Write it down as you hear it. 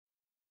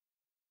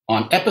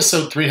On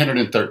episode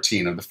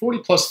 313 of the 40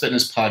 Plus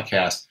Fitness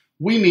Podcast,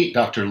 we meet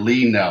Dr.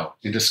 Lee No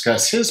and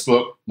discuss his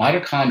book,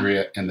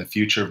 Mitochondria and the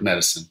Future of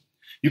Medicine.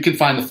 You can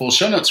find the full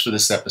show notes for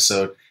this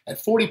episode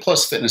at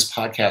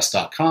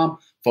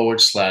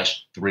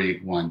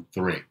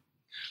 40plusfitnesspodcast.com/313.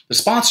 The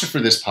sponsor for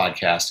this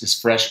podcast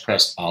is Fresh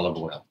Pressed Olive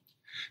Oil.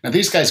 Now,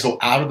 these guys go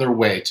out of their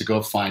way to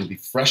go find the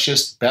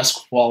freshest,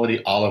 best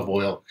quality olive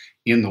oil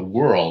in the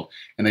world,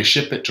 and they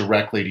ship it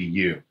directly to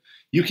you.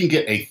 You can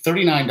get a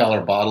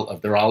 $39 bottle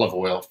of their olive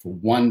oil for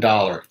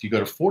 $1 if you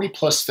go to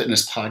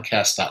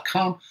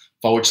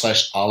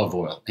 40plusfitnesspodcast.com/olive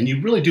oil. And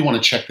you really do want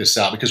to check this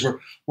out because we're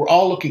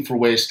all looking for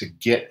ways to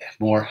get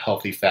more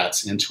healthy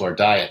fats into our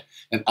diet.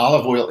 And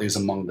olive oil is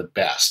among the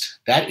best.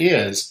 That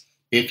is,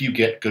 if you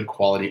get good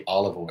quality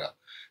olive oil.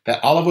 That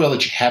olive oil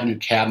that you have in your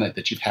cabinet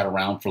that you've had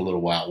around for a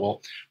little while.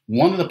 Well,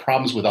 one of the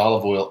problems with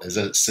olive oil is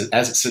that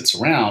as it sits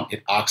around,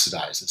 it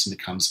oxidizes and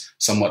becomes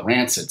somewhat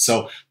rancid.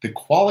 So the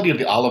quality of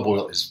the olive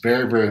oil is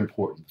very, very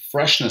important. The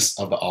freshness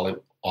of the olive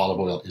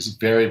oil is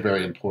very,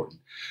 very important.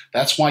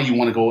 That's why you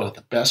want to go with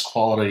the best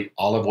quality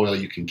olive oil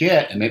you can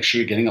get and make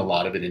sure you're getting a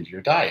lot of it into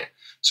your diet.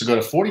 So go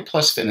to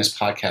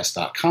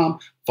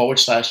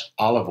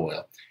 40plusfitnesspodcast.com/olive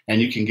oil. And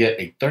you can get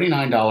a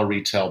 $39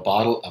 retail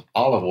bottle of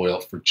olive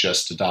oil for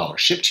just $1,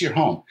 shipped to your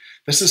home.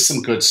 This is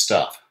some good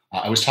stuff.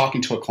 I was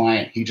talking to a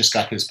client. He just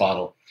got his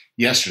bottle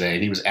yesterday,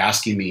 and he was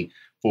asking me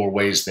for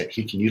ways that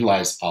he can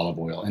utilize olive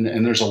oil.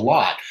 And there's a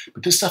lot,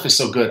 but this stuff is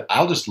so good,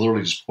 I'll just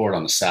literally just pour it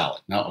on the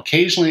salad. Now,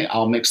 occasionally,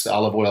 I'll mix the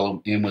olive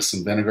oil in with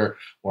some vinegar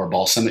or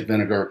balsamic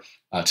vinegar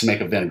to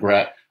make a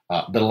vinaigrette.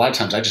 But a lot of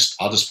times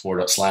I'll just pour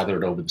it, slather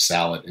it over the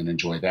salad and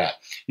enjoy that.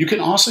 You can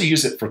also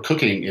use it for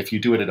cooking if you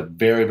do it at a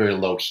very, very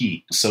low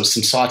heat. So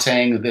some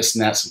sauteing of this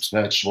and that,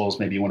 some vegetables,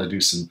 maybe you want to do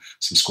some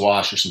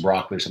squash or some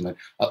broccoli or something.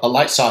 A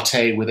light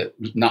saute with it,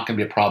 not going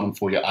to be a problem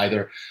for you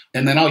either.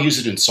 And then I'll use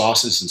it in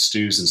sauces and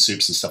stews and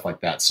soups and stuff like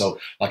that. So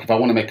like if I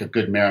want to make a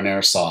good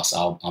marinara sauce,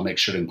 I'll make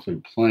sure to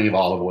include plenty of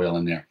olive oil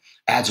in there.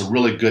 Adds a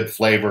really good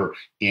flavor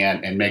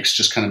and makes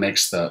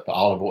the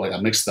olive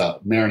oil, makes the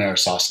marinara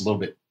sauce a little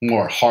bit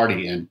more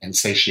hearty and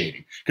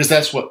satiating, because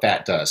that's what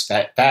fat does.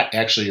 Fat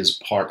actually is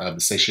part of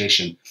the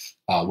satiation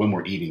when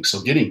we're eating. So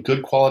getting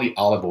good quality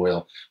olive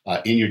oil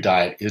in your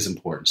diet is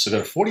important. So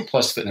go to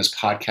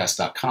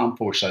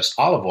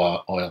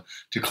 40plusfitnesspodcast.com/olive oil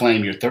to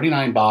claim your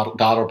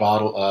 $39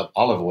 bottle of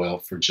olive oil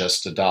for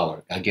just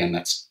 $1. Again,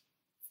 that's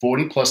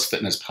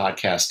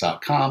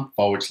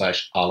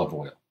 40plusfitnesspodcast.com/olive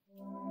oil.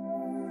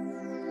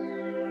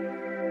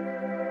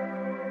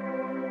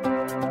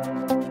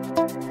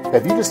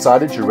 Have you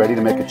decided you're ready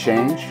to make a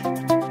change?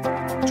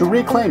 To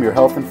reclaim your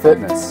health and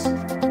fitness?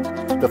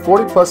 The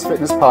 40 Plus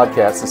Fitness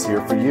Podcast is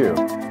here for you.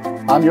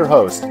 I'm your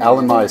host,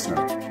 Alan Meisner.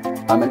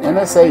 I'm an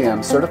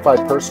NSAM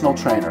certified personal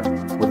trainer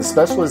with a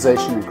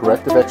specialization in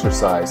corrective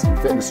exercise and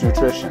fitness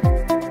nutrition.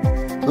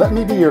 Let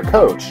me be your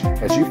coach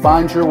as you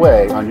find your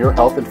way on your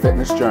health and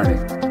fitness journey.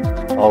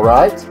 All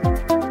right,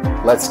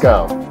 let's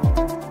go.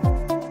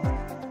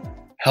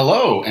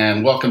 Hello,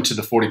 and welcome to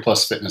the 40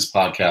 Plus Fitness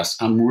Podcast.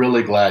 I'm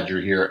really glad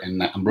you're here,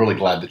 and I'm really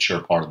glad that you're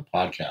a part of the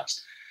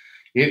podcast.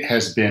 It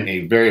has been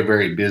a very,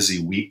 very busy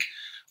week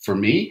for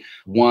me.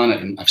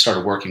 One, I've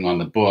started working on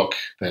the book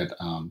that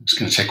it's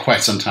going to take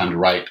quite some time to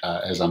write,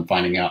 as I'm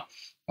finding out.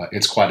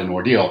 It's quite an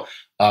ordeal.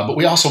 But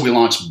we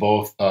launched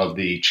both of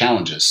the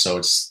challenges. So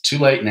it's too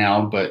late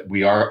now, but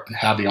we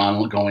have the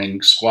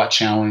ongoing squat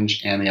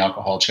challenge and the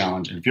alcohol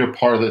challenge. And if you're a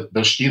part of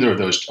either of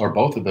those or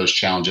both of those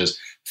challenges,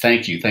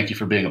 thank you. Thank you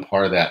for being a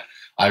part of that.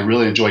 I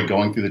really enjoy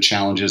going through the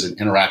challenges and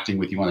interacting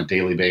with you on a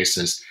daily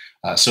basis.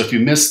 So if you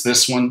missed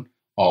this one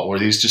or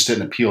these just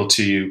didn't appeal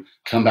to you,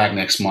 come back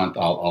next month.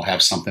 I'll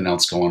have something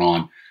else going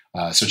on.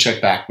 So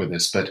check back with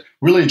us. But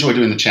really enjoy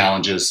doing the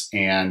challenges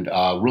and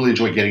really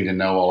enjoy getting to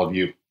know all of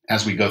you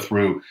as we go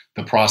through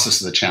the process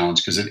of the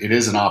challenge, because it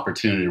is an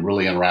opportunity to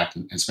really interact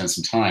and spend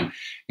some time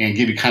and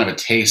give you kind of a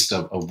taste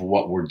of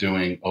what we're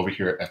doing over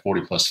here at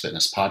 40 Plus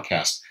Fitness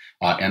Podcast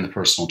and the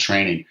personal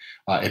training.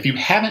 If you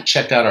haven't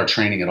checked out our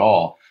training at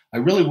all, I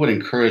really would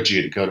encourage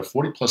you to go to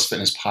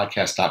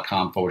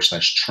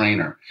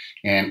 40plusfitnesspodcast.com/trainer.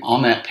 And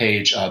on that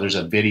page, there's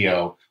a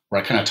video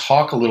where I kind of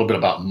talk a little bit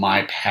about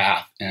my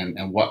path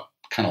and what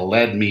kind of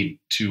led me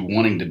to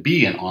wanting to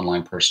be an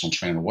online personal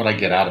trainer, what I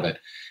get out of it.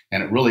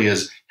 And it really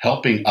is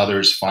helping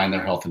others find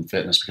their health and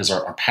fitness, because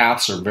our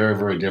paths are very,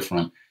 very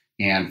different.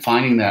 And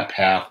finding that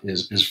path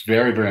is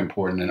very, very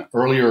important. And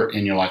earlier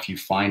in your life you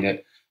find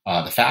it,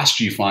 the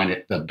faster you find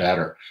it, the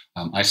better.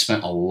 I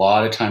spent a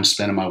lot of time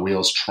spinning my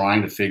wheels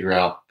trying to figure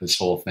out this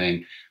whole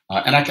thing.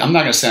 And I'm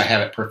not going to say I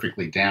have it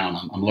perfectly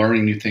down. I'm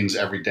learning new things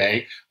every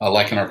day.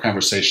 Like in our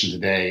conversation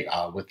today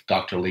with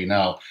Dr. Lee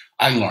No,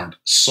 I learned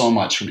so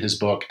much from his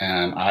book.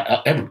 And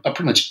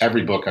pretty much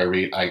every book I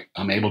read,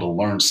 I'm able to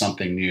learn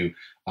something new,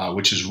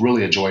 which is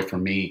really a joy for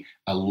me.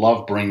 I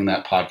love bringing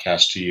that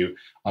podcast to you.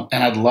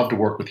 And I'd love to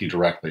work with you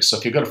directly. So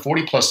if you go to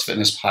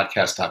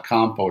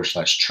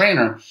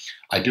 40plusfitnesspodcast.com/trainer,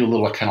 I do a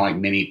little kind of like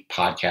mini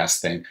podcast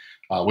thing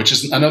which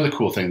is another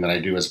cool thing that I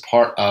do as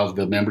part of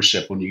the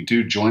membership. When you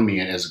do join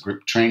me as a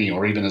group training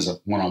or even as a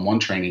one-on-one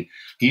training,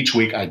 each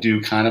week I do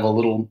kind of a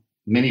little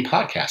mini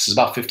podcast. It's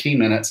about 15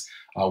 minutes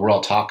where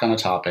I'll talk on a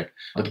topic.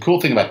 But the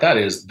cool thing about that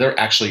is they're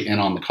actually in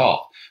on the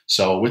call.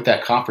 So with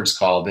that conference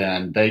call,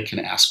 then they can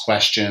ask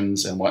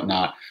questions and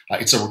whatnot.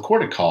 It's a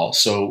recorded call,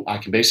 so I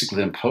can basically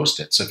then post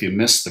it. So if you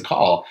miss the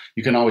call,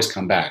 you can always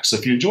come back. So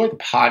if you enjoy the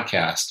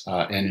podcast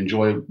and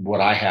enjoy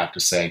what I have to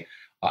say,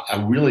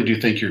 I really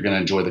do think you're going to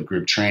enjoy the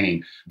group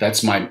training.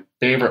 That's my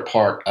favorite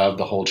part of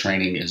the whole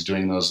training is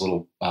doing those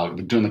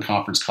doing the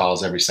conference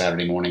calls every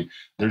Saturday morning.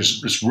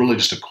 It's really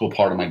just a cool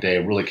part of my day.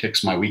 It really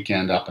kicks my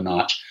weekend up a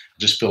notch. I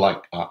just feel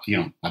like,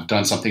 I've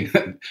done something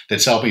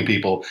that's helping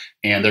people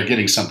and they're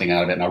getting something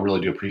out of it. And I really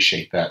do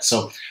appreciate that.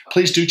 So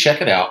please do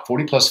check it out,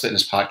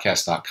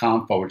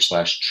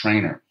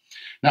 40plusfitnesspodcast.com/trainer.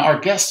 Now, our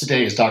guest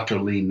today is Dr.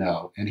 Lee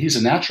No, and he's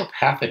a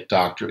naturopathic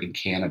doctor in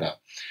Canada.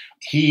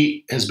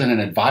 He has been an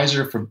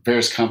advisor for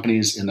various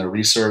companies in their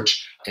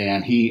research,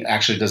 and he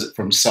actually does it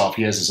for himself.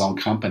 He has his own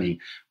company,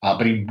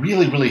 but he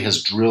really, really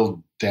has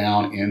drilled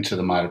down into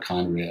the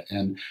mitochondria.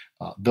 And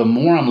the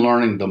more I'm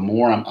learning, the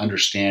more I'm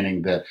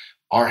understanding that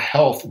our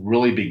health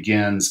really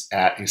begins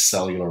at a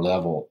cellular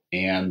level.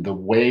 And the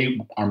way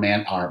our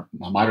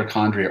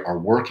mitochondria are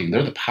working,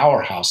 they're the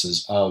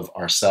powerhouses of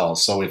our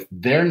cells. So if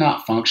they're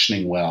not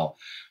functioning well,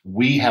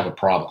 we have a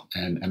problem.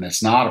 And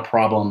it's not a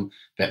problem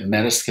that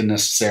medicine can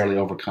necessarily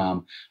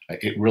overcome.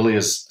 It really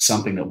is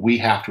something that we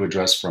have to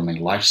address from a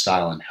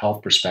lifestyle and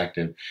health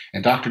perspective.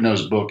 And Dr.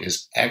 No's book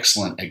is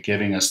excellent at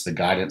giving us the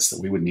guidance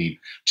that we would need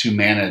to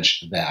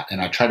manage that.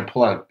 And I try to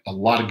pull out a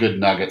lot of good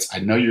nuggets. I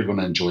know you're going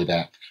to enjoy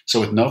that. So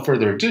with no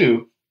further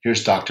ado,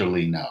 here's Dr.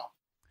 Lee No.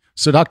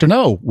 So Dr.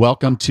 No,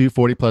 welcome to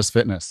 40 Plus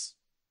Fitness.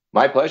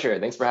 My pleasure.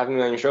 Thanks for having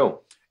me on your show.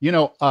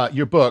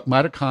 Your book,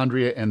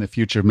 Mitochondria and the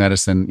Future of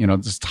Medicine,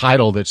 this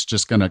title that's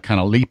just going to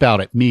kind of leap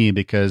out at me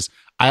because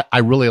I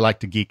really like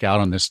to geek out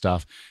on this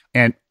stuff.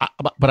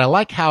 But I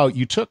like how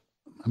you took,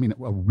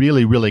 a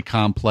really, really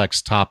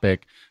complex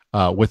topic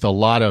with a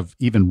lot of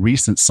even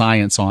recent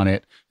science on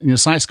it.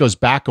 Science goes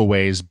back a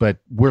ways, but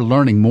we're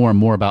learning more and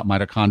more about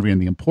mitochondria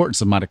and the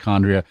importance of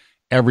mitochondria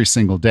every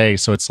single day.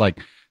 So it's like,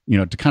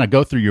 to kind of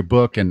go through your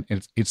book, and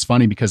it's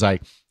funny because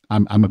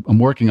I'm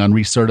working on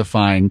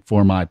recertifying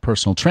for my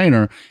personal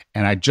trainer,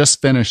 and I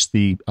just finished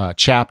the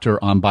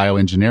chapter on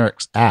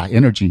bioengineering,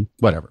 energy,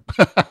 whatever.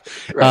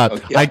 Right,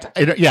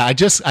 okay. I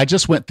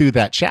just went through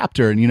that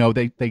chapter, and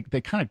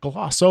they kind of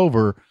gloss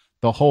over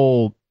the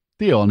whole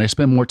deal, and they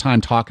spend more time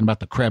talking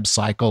about the Krebs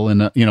cycle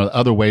and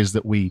other ways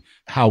that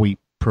how we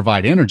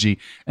provide energy,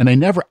 and they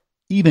never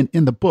even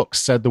in the book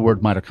said the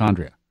word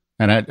mitochondria.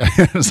 And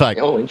it was like,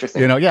 oh,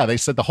 interesting. They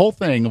said the whole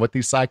thing, what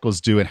these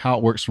cycles do and how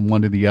it works from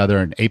one to the other,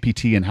 and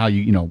APT and how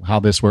how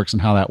this works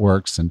and how that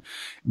works, and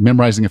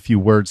memorizing a few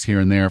words here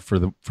and there for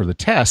the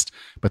test.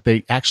 But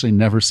they actually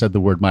never said the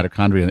word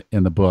mitochondria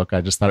in the book.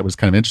 I just thought it was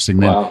kind of interesting.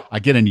 Wow. Then I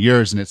get into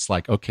yours, and it's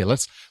like, okay,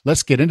 let's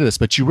get into this.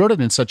 But you wrote it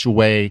in such a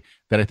way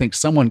that I think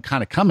someone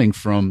kind of coming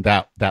from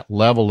that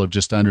level of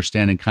just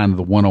understanding kind of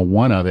the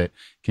 101 of it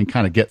can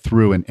kind of get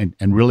through and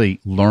really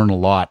learn a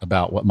lot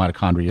about what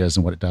mitochondria is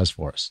and what it does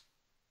for us.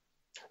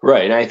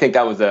 Right, and I think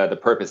that was the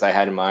purpose I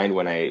had in mind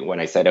when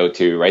I set out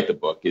to write the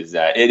book, is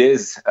that it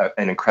is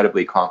an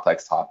incredibly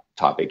complex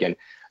topic. And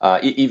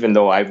even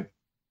though I've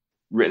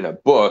written a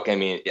book,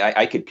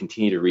 I could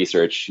continue to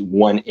research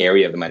one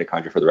area of the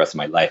mitochondria for the rest of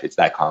my life. It's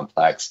that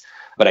complex.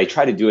 But I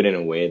try to do it in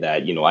a way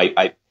that,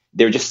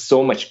 there's just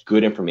so much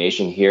good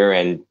information here,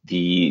 and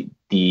the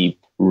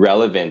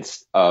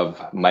relevance of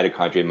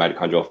mitochondria and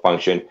mitochondrial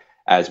function,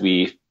 as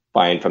we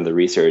find from the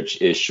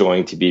research, is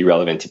showing to be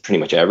relevant to pretty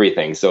much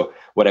everything. So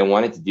what I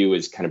wanted to do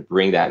is kind of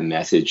bring that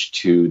message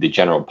to the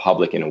general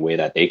public in a way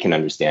that they can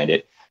understand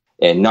it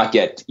and not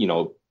get,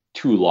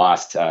 too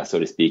lost, so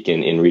to speak,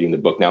 in reading the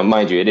book. Now,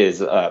 mind you, it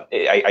is,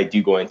 I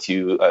do go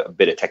into a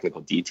bit of technical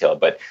detail,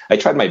 but I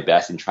tried my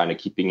best in trying to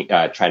keep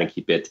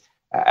it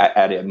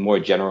at a more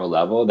general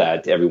level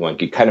that everyone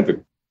could kind of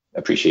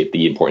appreciate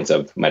the importance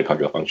of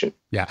mitochondrial function.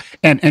 Yeah.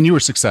 And you were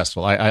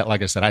successful. I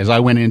like I said, as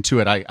I went into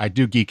it, I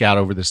do geek out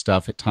over this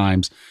stuff at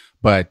times,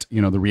 but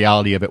the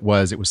reality of it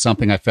was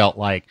something I felt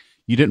like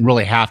you didn't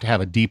really have to have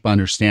a deep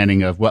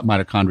understanding of what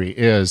mitochondria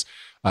is.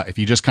 If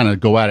you just kind of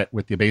go at it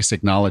with the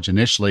basic knowledge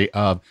initially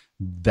of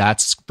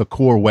that's the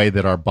core way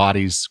that our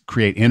bodies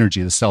create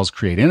energy, the cells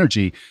create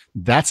energy,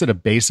 that's at a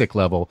basic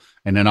level.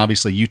 And then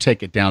obviously you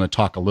take it down and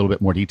talk a little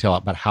bit more detail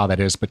about how that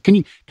is. But can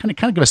you kind of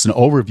give us an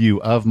overview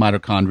of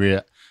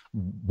mitochondria,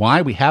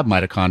 why we have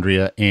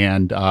mitochondria,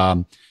 and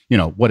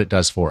what it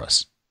does for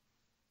us?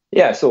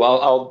 Yeah, so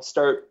I'll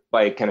start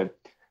by kind of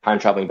time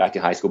traveling back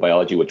to high school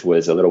biology, which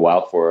was a little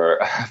while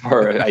for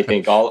I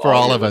think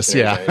all of us,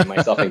 yeah,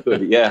 myself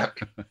included, yeah.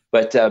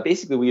 But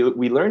basically,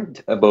 we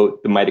learned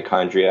about the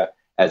mitochondria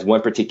as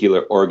one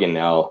particular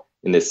organelle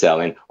in the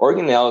cell, and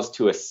organelles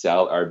to a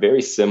cell are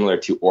very similar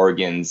to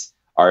organs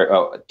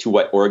to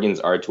what organs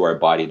are to our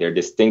body. They're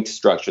distinct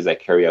structures that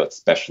carry out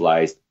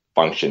specialized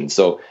functions.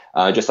 So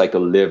just like the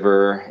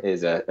liver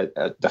is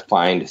a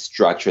defined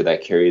structure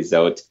that carries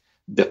out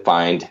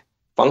defined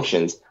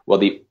functions. Well,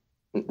 the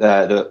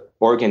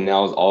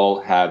organelles all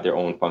have their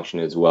own function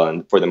as well.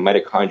 And for the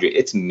mitochondria,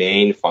 its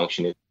main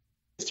function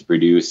is to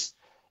produce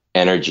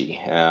energy.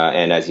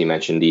 And as you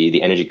mentioned,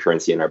 the energy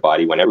currency in our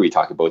body, whenever we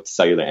talk about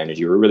cellular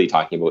energy, we're really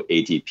talking about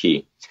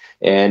ATP.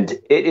 And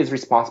it is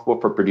responsible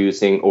for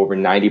producing over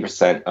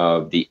 90%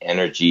 of the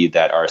energy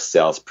that our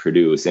cells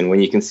produce. And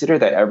when you consider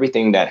that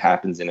everything that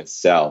happens in a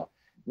cell,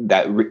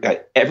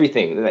 that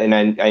everything, and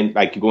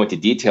I could go into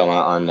detail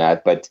on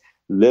that, but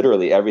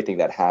literally everything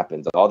that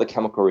happens, all the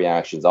chemical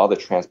reactions, all the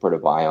transport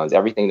of ions,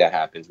 everything that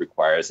happens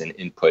requires an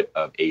input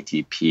of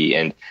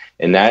ATP.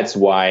 And that's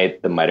why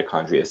the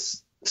mitochondria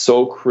is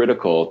so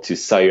critical to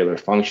cellular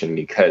function,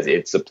 because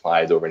it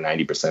supplies over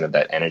 90% of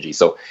that energy.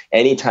 So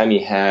anytime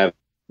you have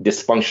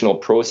dysfunctional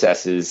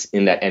processes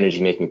in that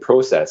energy making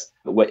process,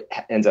 what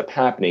ends up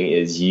happening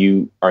is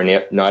you are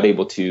not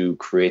able to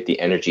create the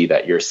energy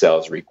that your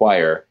cells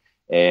require.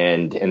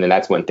 And then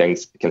that's when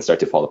things can start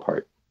to fall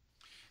apart.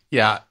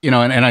 Yeah,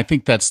 and I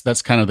think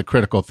that's kind of the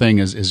critical thing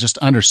is just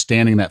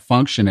understanding that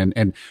function.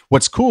 And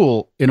what's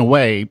cool in a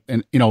way,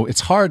 and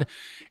it's hard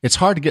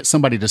to get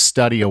somebody to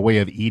study a way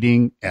of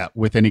eating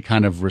with any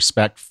kind of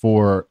respect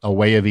for a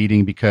way of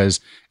eating, because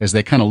as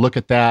they kind of look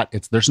at that,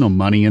 there's no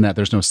money in that,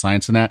 there's no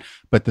science in that.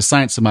 But the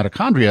science of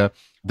mitochondria,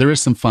 there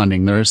is some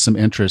funding, there is some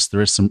interest,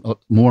 there is some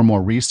more and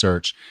more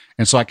research.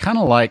 And so I kind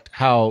of liked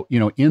how,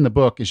 in the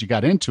book, as you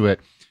got into it,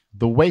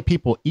 the way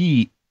people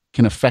eat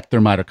can affect their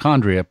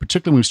mitochondria,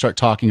 particularly when we start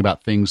talking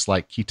about things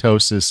like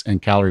ketosis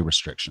and calorie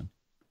restriction.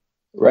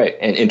 Right.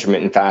 And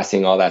intermittent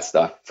fasting, all that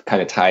stuff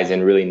kind of ties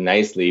in really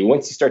nicely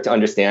once you start to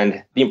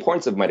understand the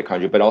importance of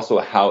mitochondria, but also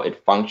how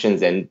it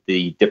functions and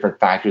the different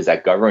factors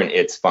that govern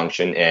its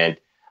function and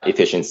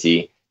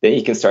efficiency. Then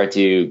you can start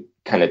to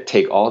kind of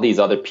take all these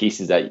other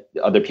pieces that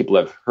other people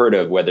have heard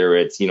of, whether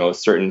it's,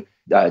 certain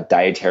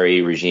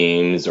dietary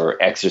regimes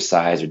or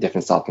exercise or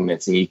different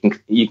supplements. And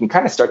you can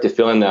kind of start to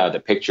fill in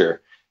the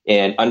picture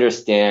and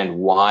understand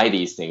why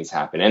these things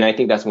happen. And I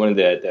think that's one of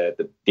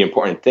the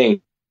important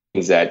things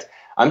that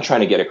I'm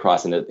trying to get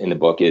across in the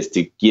book, is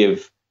to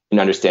give an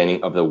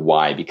understanding of the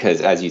why.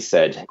 Because as you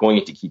said, going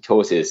into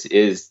ketosis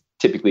is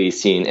typically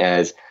seen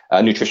as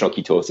nutritional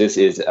ketosis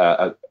is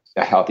a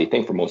healthy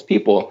thing for most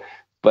people.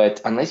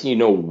 But unless you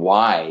know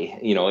why,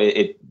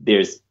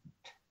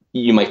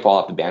 you might fall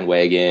off the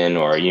bandwagon,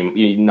 or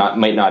you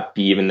might not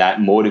be even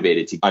that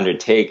motivated to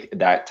undertake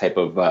that type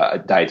of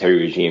dietary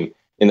regime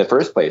in the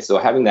first place. So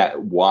having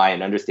that why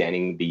and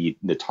understanding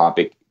the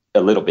topic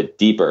a little bit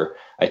deeper,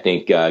 I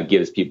think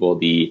gives people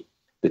the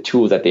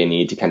tools that they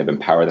need to kind of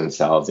empower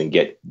themselves and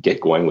get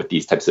going with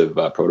these types of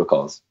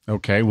protocols.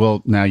 Okay,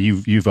 well, now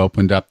you've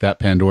opened up that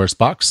Pandora's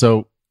box.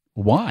 So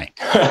why?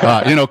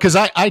 Because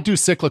I do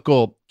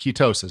cyclical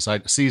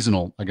ketosis,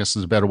 seasonal, I guess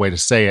is a better way to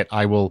say it.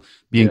 I will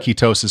be in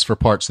ketosis for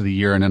parts of the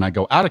year, and then I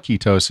go out of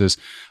ketosis.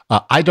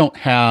 I don't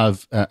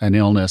have an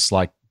illness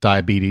like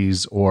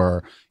diabetes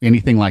or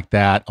anything like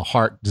that, a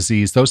heart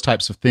disease, those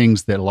types of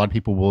things that a lot of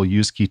people will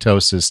use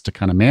ketosis to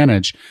kind of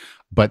manage.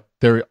 But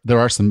there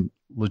are some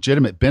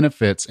legitimate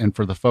benefits. And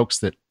for the folks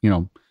that,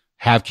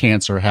 have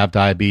cancer, have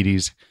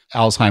diabetes,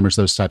 Alzheimer's,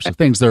 those types of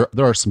things, there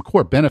are some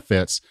core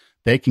benefits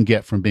they can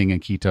get from being in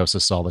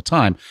ketosis all the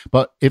time.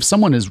 But if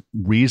someone is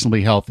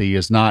reasonably healthy,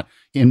 is not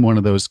in one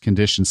of those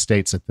conditioned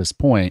states at this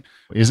point,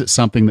 is it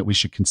something that we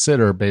should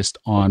consider based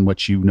on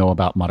what you know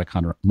about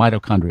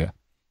mitochondria?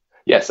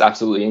 Yes,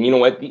 absolutely. And you know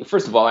what?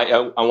 First of all,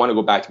 I want to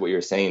go back to what you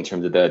were saying in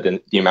terms of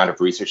the amount of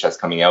research that's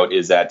coming out.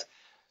 Is that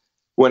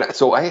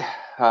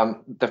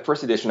the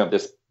first edition of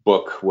this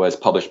book was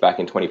published back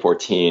in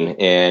 2014,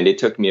 and it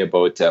took me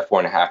about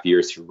 4.5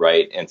 years to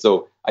write. And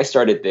so I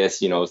started this,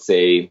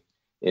 say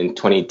in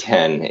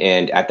 2010,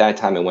 and at that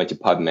time I went to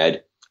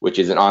PubMed, which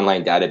is an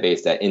online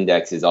database that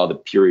indexes all the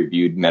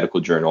peer-reviewed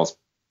medical journals.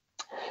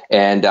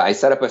 And I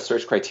set up a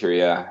search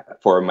criteria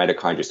for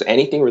mitochondria. So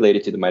anything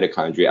related to the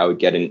mitochondria, I would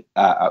get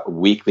a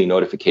weekly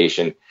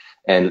notification,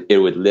 and it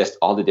would list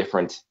all the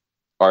different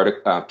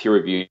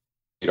peer-reviewed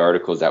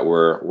articles that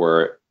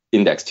were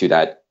indexed to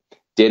that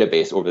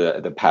database over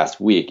the past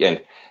week.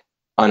 And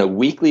on a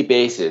weekly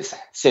basis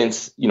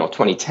since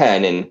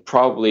 2010, and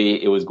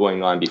probably it was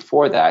going on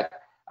before that,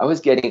 I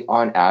was getting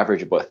on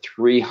average about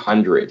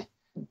 300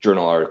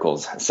 journal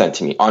articles sent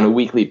to me on a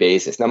weekly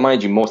basis. Now,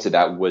 mind you, most of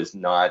that was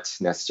not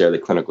necessarily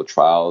clinical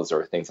trials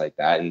or things like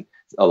that, and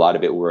a lot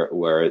of it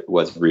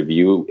was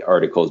review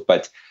articles.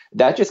 But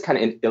that just kind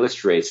of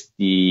illustrates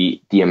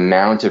the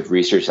amount of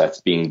research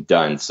that's being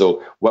done.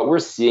 So what we're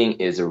seeing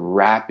is a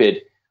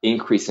rapid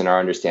increase in our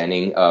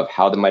understanding of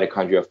how the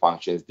mitochondria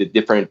functions, the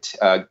different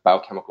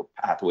biochemical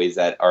pathways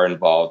that are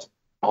involved.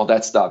 All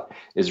that stuff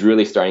is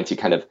really starting to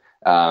kind of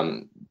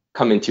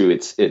come into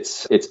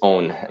its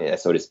own,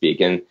 so to speak.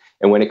 And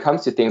when it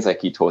comes to things like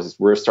ketosis,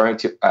 we're starting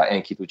to,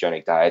 and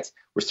ketogenic diets,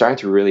 we're starting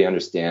to really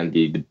understand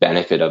the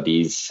benefit of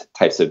these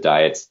types of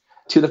diets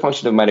to the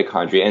function of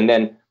mitochondria. And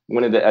then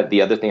one of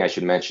the other thing I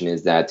should mention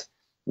is that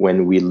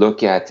when we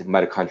look at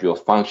mitochondrial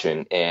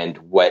function and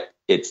what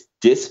its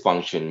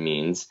dysfunction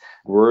means,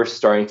 we're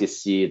starting to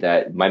see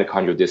that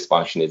mitochondrial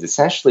dysfunction is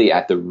essentially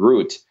at the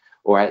root,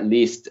 or at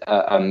least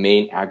a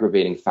main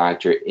aggravating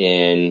factor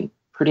in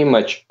pretty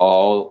much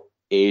all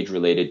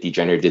age-related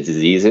degenerative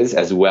diseases,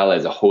 as well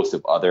as a host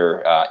of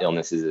other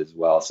illnesses as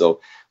well. So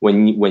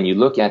when you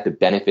look at the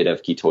benefit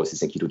of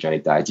ketosis and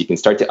ketogenic diets, you can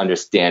start to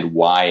understand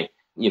why,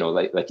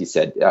 like you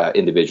said,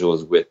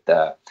 individuals with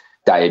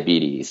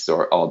diabetes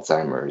or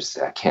Alzheimer's,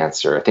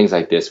 cancer, things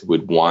like this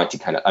would want to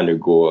kind of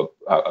undergo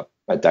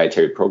a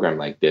dietary program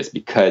like this,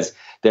 because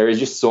there is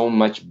just so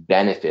much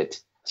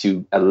benefit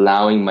to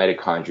allowing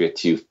mitochondria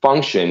to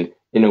function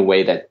in a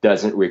way that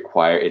doesn't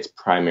require its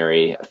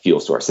primary fuel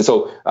source. And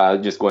so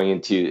just going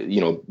into,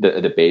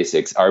 the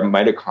basics, our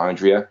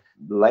mitochondria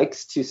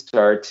likes to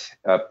start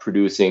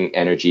producing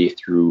energy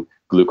through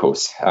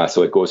glucose.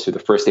 So it goes through the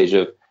first stage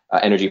of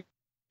energy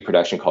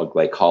production called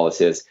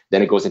glycolysis.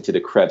 Then it goes into the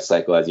Krebs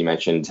cycle, as you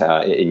mentioned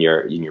in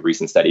your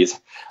recent studies.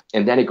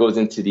 And then it goes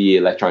into the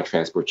electron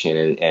transport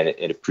chain and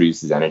it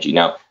produces energy.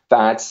 Now,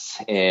 fats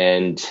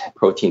and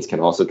proteins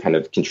can also kind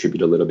of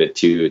contribute a little bit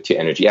to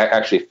energy.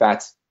 Actually,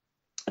 fats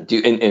do,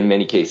 in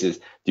many cases,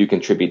 do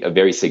contribute a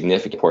very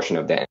significant portion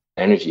of that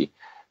energy.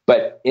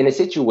 But in a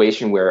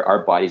situation where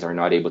our bodies are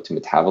not able to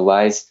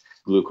metabolize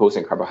glucose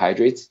and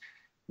carbohydrates,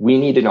 we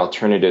need an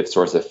alternative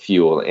source of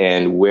fuel.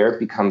 And where it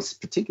becomes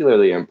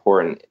particularly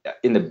important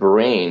in the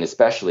brain,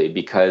 especially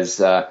because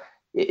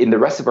in the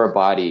rest of our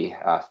body,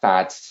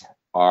 fats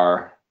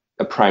are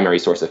a primary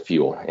source of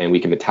fuel, and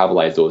we can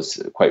metabolize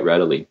those quite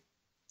readily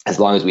as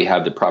long as we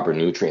have the proper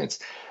nutrients.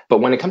 But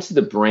when it comes to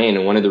the brain,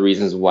 and one of the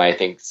reasons why I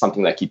think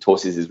something like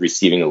ketosis is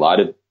receiving a lot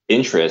of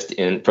interest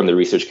from the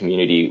research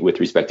community with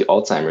respect to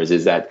Alzheimer's,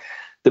 is that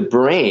the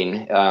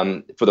brain,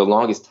 for the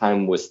longest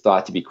time, was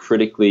thought to be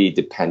critically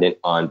dependent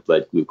on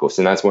blood glucose.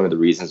 And that's one of the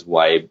reasons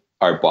why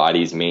our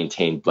bodies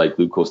maintain blood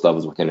glucose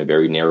levels within a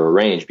very narrow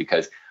range,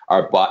 because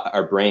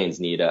our brains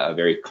need a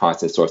very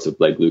constant source of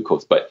blood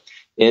glucose. But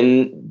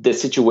in the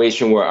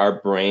situation where our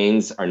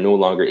brains are no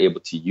longer able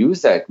to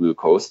use that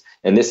glucose,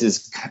 and this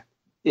is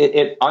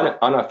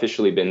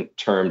unofficially been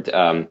termed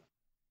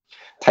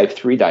type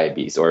 3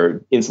 diabetes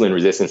or insulin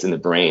resistance in the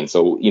brain.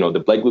 So, the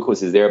blood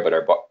glucose is there,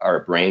 but our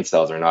brain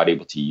cells are not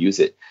able to use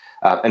it.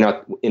 And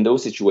in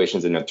those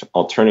situations, an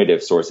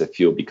alternative source of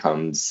fuel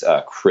becomes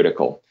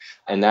critical.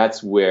 And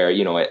that's where,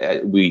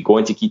 we go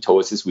into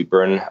ketosis, we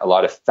burn a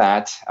lot of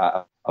fat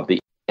of the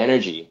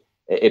energy.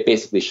 It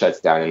basically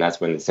shuts down, and that's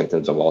when the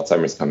symptoms of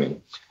Alzheimer's come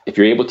in. If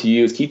you're able to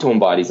use ketone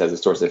bodies as a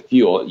source of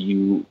fuel,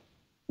 you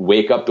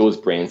wake up those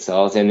brain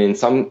cells. And in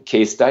some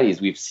case studies,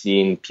 we've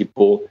seen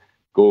people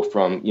go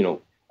from,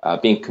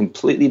 being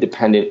completely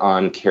dependent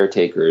on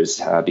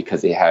caretakers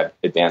because they have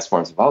advanced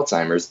forms of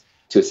Alzheimer's,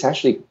 to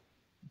essentially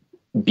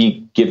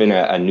be given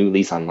a new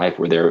lease on life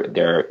where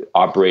they're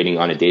operating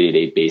on a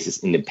day-to-day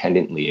basis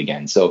independently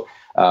again. So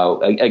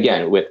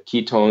again, with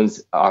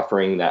ketones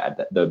offering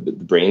the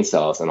brain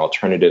cells an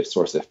alternative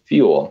source of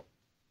fuel,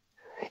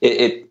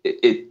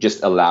 it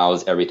just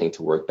allows everything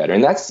to work better.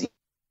 And that's,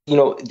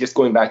 just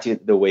going back to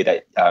the way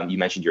that you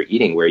mentioned your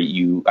eating, where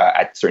you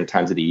at certain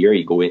times of the year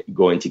you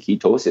go into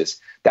ketosis.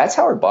 That's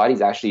how our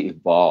bodies actually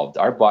evolved.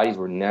 Our bodies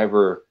were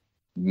never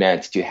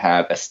meant to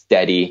have a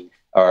steady,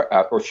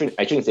 I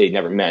shouldn't say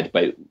never meant,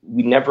 but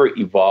we never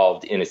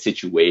evolved in a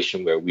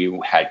situation where we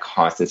had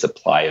constant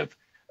supply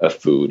of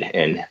food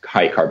and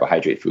high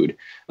carbohydrate food.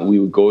 We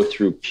would go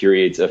through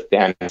periods of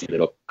famine,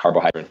 little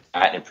carbohydrate and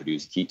fat, and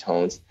produce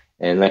ketones.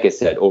 And like I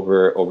said,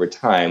 over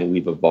time,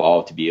 we've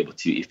evolved to be able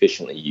to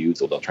efficiently use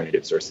those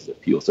alternative sources of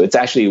fuel. So it's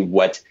actually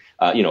what,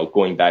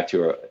 going back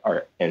to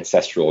our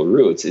ancestral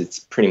roots, it's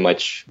pretty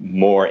much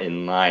more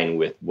in line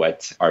with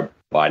what our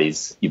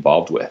bodies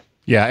evolved with.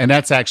 Yeah, and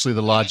that's actually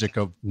the logic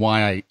of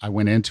why I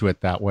went into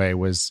it that way,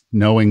 was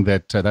knowing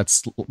that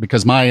that's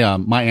because my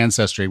my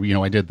ancestry,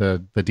 I did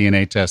the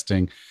DNA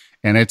testing,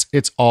 and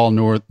it's all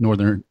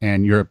northern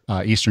and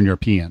Eastern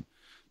European.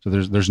 So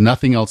there's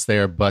nothing else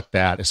there but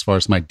that as far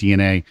as my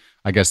DNA,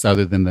 I guess,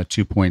 other than the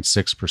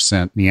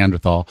 2.6%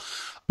 Neanderthal.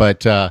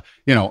 But,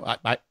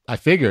 I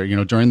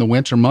figure, during the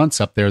winter months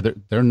up there,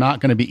 they're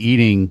not going to be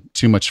eating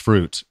too much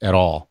fruit at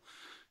all.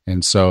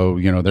 And so,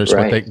 there's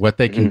right. what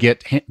they can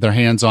get their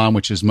hands on,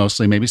 which is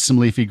mostly maybe some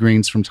leafy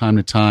greens from time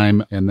to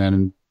time, and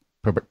then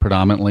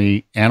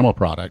predominantly animal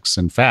products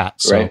and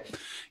fat. So, right.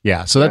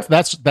 Yeah, so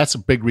that's a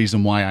big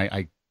reason why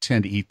I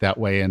tend to eat that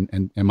way,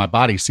 and my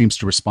body seems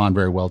to respond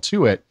very well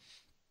to it.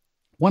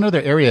 One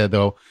other area,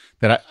 though,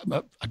 that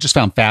I just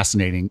found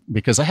fascinating,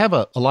 because I have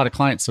a lot of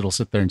clients that'll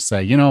sit there and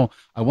say,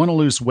 I want to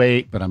lose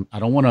weight, but I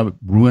don't want to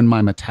ruin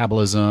my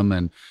metabolism.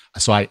 And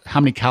so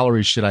how many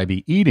calories should I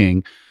be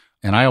eating?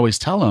 And I always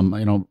tell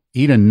them,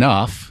 eat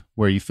enough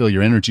where you feel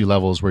your energy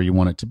levels where you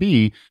want it to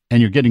be, and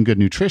you're getting good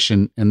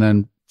nutrition, and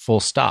then full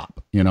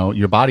stop.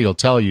 Your body will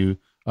tell you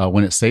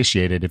when it's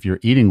satiated if you're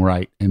eating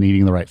right and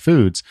eating the right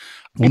foods.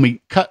 When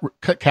we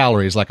cut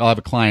calories, like I'll have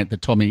a client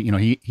that told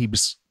me, he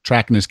was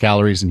tracking his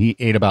calories and he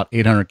ate about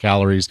 800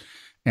 calories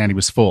and he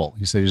was full.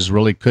 He said he just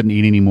really couldn't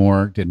eat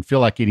anymore, didn't feel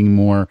like eating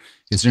more.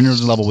 His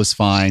energy level was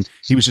fine.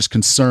 He was just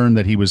concerned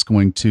that he was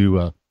going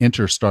to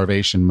enter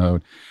starvation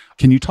mode.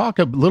 Can you talk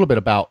a little bit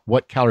about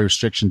what calorie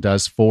restriction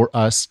does for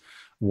us,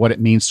 what it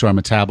means to our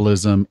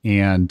metabolism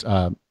and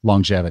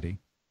longevity?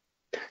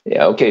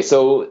 Yeah, okay.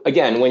 So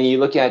again, when you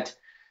look at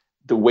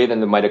the way that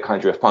the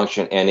mitochondria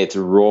function and its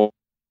role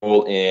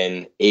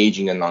in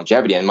aging and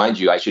longevity, and mind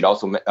you, I should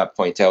also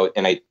point out,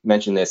 and I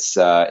mentioned this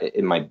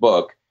in my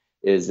book,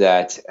 is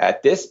that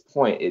at this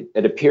point,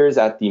 it appears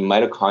that the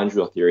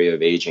mitochondrial theory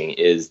of aging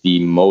is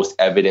the most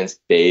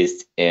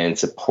evidence-based and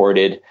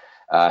supported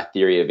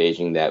theory of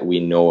aging that we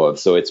know of.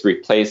 So it's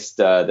replaced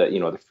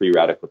the free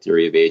radical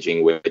theory of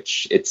aging,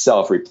 which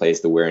itself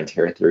replaced the wear and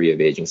tear theory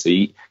of aging. So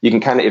you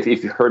can kind of, if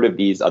you've heard of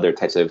these other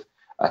types of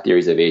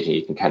theories of aging,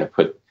 you can kind of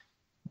put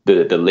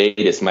the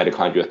latest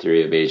mitochondrial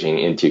theory of aging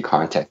into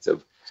context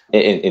of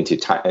into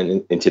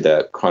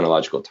the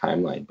chronological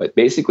timeline. But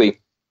basically,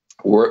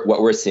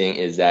 what we're seeing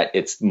is that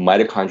it's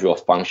mitochondrial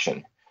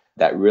function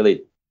that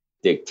really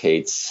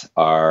dictates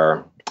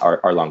our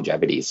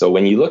longevity. So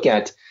when you look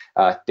at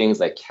things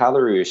like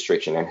calorie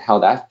restriction and how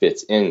that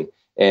fits in,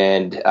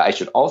 and I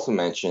should also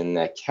mention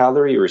that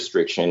calorie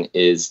restriction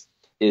is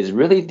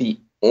really the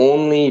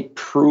only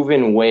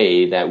proven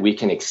way that we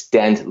can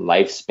extend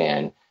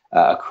lifespan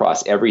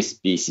across every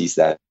species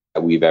that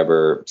we've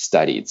ever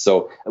studied.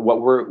 So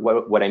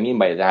what I mean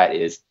by that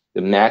is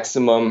the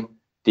maximum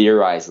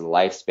theorized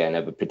lifespan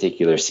of a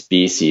particular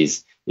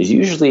species is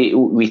usually,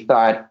 we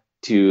thought,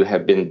 to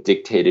have been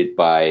dictated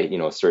by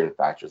certain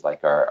factors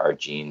like our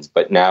genes.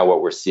 But now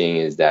what we're seeing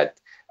is that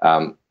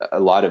a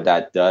lot of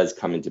that does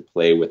come into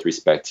play with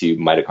respect to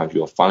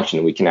mitochondrial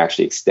function. We can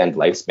actually extend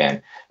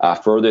lifespan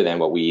further than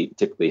what we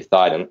typically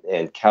thought.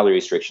 And calorie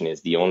restriction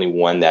is the only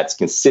one that's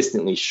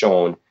consistently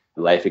shown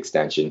life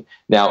extension.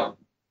 Now,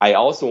 I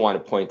also want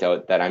to point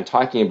out that I'm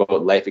talking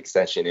about life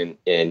extension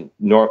in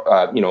more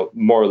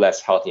or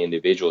less healthy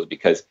individuals,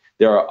 because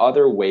there are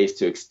other ways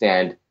to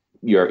extend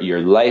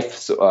your life,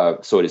 so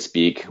to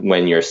speak,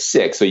 when you're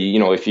sick. So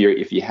if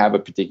you have a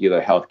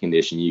particular health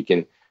condition, you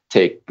can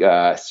take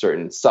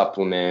certain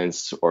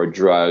supplements or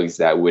drugs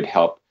that would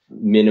help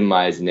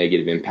minimize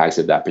negative impacts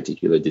of that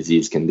particular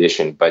disease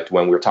condition. But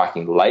when we're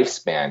talking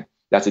lifespan,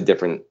 that's a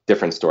different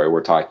story.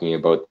 We're talking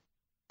about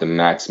the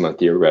maximum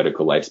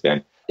theoretical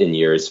lifespan in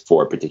years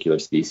for a particular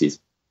species.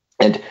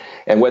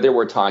 And whether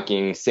we're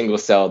talking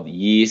single-celled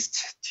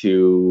yeast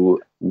to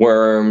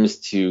worms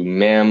to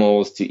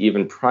mammals to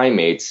even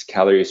primates,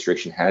 calorie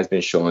restriction has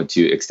been shown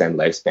to extend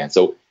lifespan.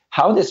 So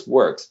how this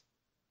works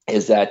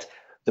is that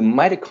the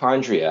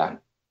mitochondria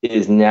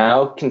is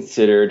now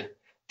considered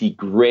the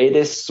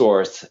greatest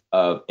source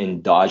of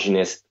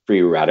endogenous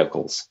free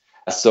radicals.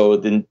 So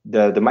the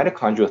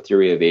mitochondrial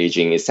theory of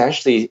aging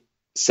essentially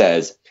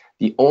says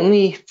the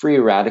only free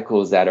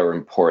radicals that are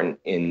important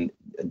in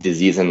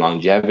disease and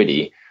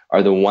longevity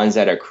are the ones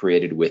that are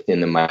created within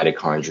the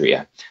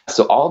mitochondria.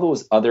 So all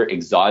those other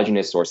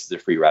exogenous sources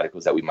of free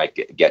radicals that we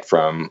might get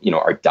from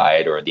our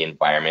diet or the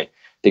environment,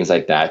 things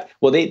like that,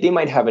 well, they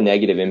might have a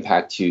negative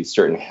impact to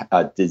certain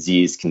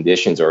disease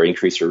conditions or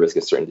increase your risk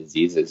of certain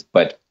diseases.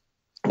 But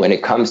when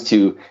it comes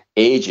to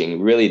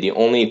aging, really the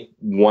only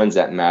ones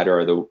that matter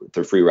are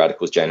the free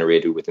radicals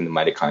generated within the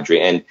mitochondria.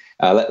 And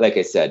like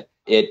I said,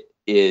 it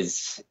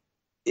is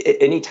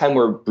anytime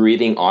we're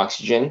breathing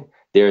oxygen,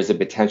 there's a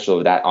potential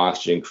of that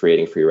oxygen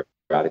creating free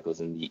radicals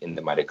in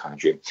the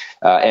mitochondria.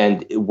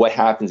 And what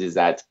happens is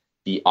that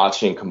the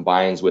oxygen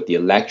combines with the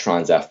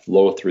electrons that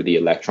flow through the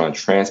electron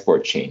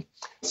transport chain.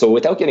 So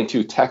without getting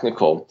too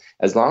technical,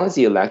 as long as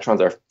the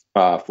electrons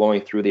are flowing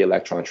through the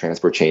electron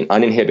transport chain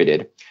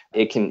uninhibited,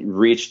 it can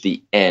reach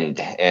the end.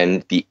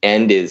 And the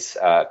end is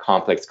a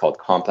complex called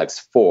complex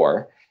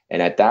 4.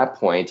 And at that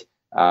point,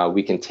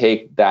 we can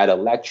take that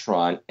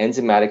electron,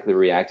 enzymatically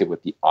react it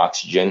with the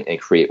oxygen,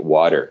 and create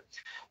water.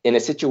 In a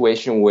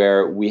situation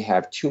where we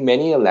have too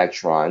many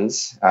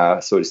electrons,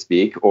 so to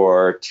speak,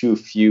 or too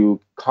few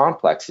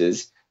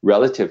complexes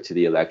relative to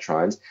the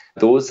electrons,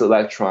 those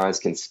electrons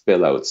can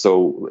spill out.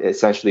 So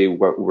essentially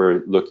what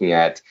we're looking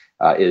at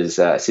is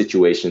a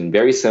situation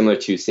very similar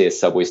to, say, a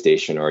subway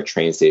station or a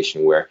train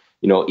station where,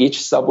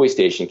 each subway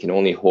station can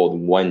only hold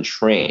one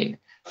train.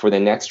 For the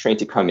next train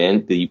to come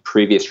in, the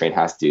previous train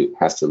has to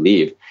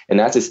leave. And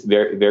that's just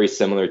very, very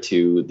similar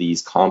to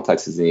these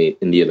complexes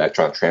in the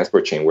electron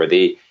transport chain, where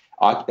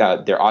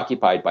they're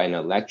occupied by an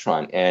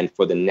electron, and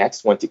for the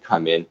next one to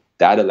come in,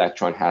 that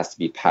electron has to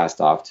be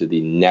passed off to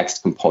the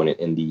next component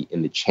in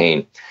the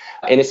chain.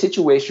 In a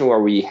situation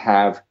where we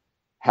have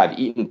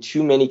eaten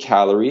too many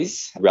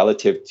calories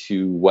relative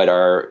to what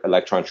our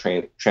electron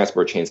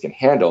transport chains can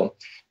handle,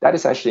 that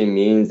essentially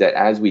means that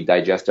as we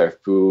digest our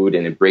food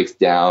and it breaks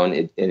down,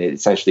 and it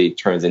essentially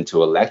turns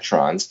into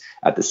electrons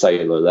at the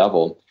cellular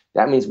level,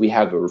 that means we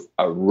have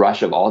a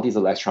rush of all these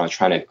electrons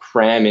trying to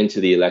cram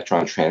into the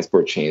electron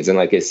transport chains. And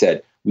like I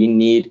said, we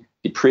need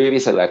the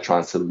previous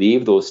electrons to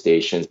leave those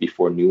stations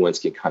before new ones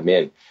can come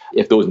in.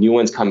 If those new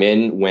ones come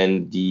in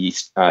when the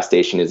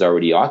station is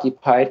already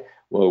occupied,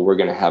 well, we're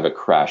going to have a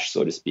crash,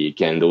 so to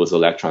speak, and those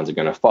electrons are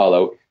going to fall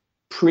out,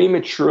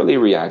 prematurely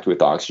react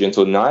with oxygen.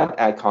 So not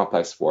at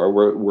complex 4,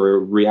 we're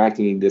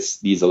reacting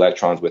these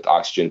electrons with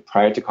oxygen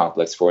prior to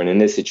complex 4. And in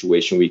this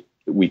situation,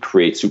 we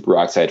create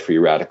superoxide free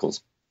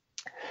radicals.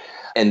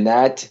 And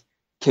that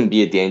can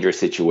be a dangerous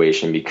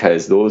situation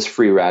because those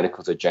free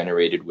radicals are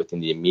generated within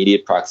the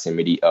immediate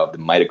proximity of the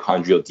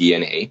mitochondrial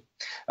DNA.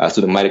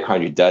 So the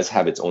mitochondria does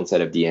have its own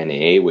set of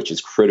DNA, which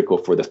is critical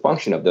for the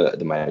function of the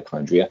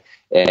mitochondria.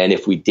 And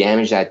if we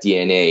damage that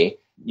DNA,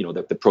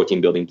 the protein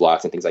building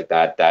blocks and things like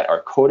that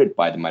are coded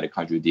by the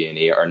mitochondrial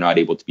DNA are not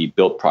able to be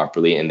built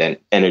properly. And then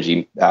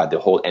the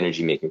whole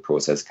energy making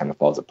process kind of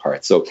falls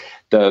apart. So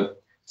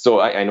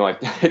I know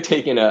I've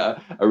taken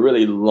a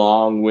really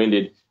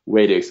long-winded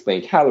way to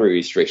explain calorie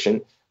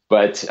restriction,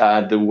 but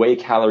the way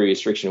calorie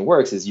restriction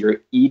works is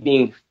you're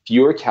eating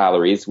fewer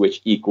calories,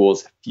 which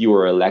equals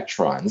fewer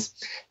electrons.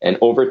 And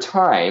over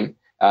time,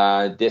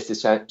 this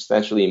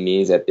essentially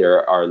means that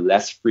there are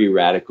less free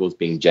radicals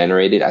being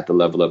generated at the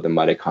level of the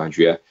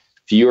mitochondria,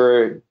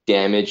 fewer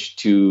damage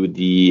to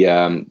the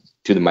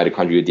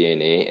mitochondrial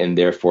DNA, and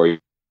therefore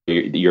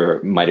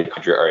your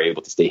mitochondria are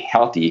able to stay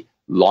healthy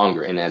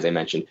longer. And as I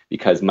mentioned,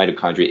 because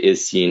mitochondria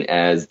is seen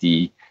as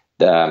the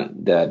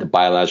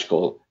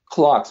biological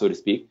clock, so to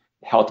speak,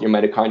 healthier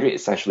mitochondria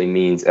essentially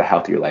means a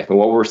healthier life. And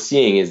what we're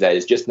seeing is that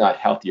it's just not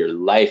healthier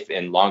life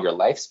and longer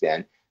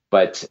lifespan,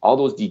 but all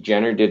those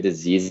degenerative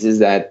diseases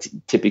that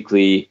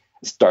typically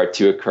start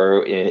to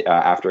occur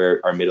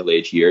after our middle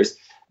age years,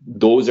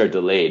 those are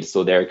delayed.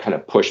 So they're kind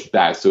of pushed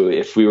back. So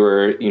if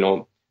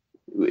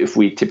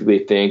we typically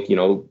think,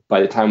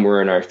 by the time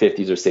we're in our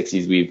 50s or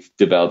 60s, we've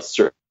developed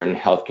certain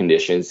health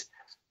conditions.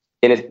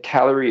 In a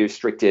calorie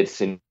restricted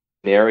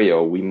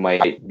scenario, we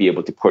might be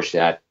able to push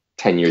that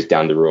 10 years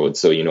down the road.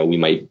 So, we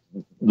might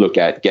look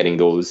at getting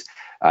those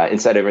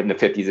instead of in the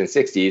 50s and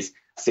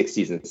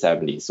 60s and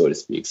 70s, so to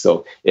speak.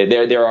 So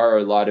there are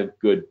a lot of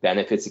good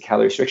benefits to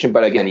calorie restriction.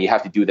 But again, you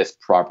have to do this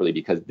properly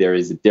because there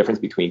is a difference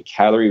between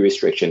calorie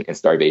restriction and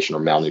starvation or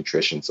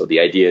malnutrition. So the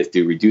idea is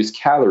to reduce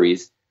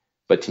calories,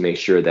 but to make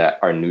sure that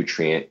our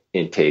nutrient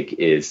intake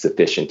is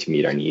sufficient to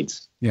meet our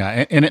needs.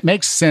 Yeah, and it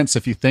makes sense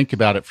if you think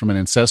about it from an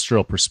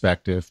ancestral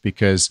perspective,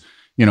 because,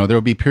 there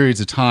will be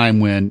periods of time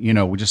when,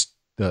 we just,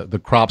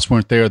 the crops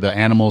weren't there, the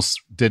animals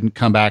didn't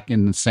come back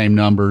in the same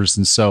numbers,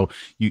 and so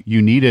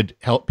you needed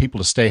people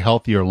to stay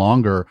healthier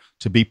longer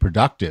to be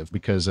productive,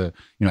 because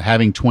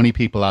having 20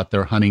 people out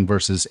there hunting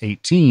versus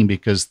 18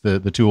 because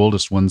the two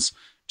oldest ones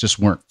just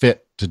weren't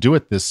fit to do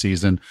it this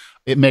season,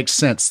 it makes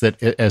sense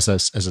that as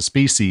a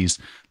species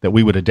that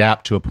we would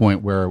adapt to a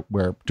point where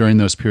during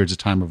those periods of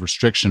time of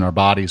restriction, our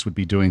bodies would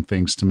be doing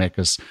things to make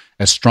us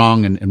as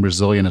strong and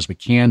resilient as we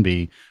can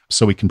be,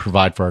 so we can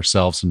provide for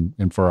ourselves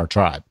and for our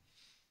tribe.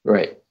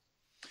 Right.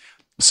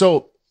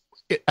 So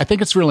I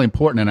think it's really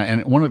important.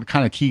 And one of the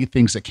kind of key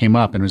things that came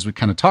up, and as we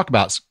kind of talk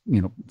about,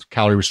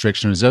 calorie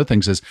restriction and these other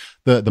things, is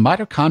the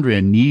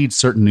mitochondria need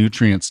certain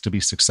nutrients to be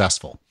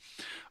successful.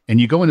 And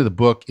you go into the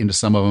book into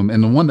some of them.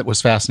 And the one that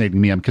was fascinating to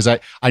me, because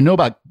I know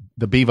about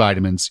the B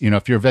vitamins,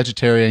 if you're a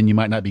vegetarian, you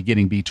might not be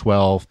getting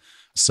B12.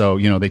 So,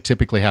 they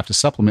typically have to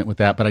supplement with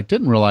that. But I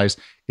didn't realize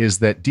is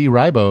that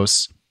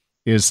D-ribose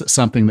is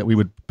something that we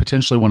would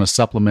potentially want to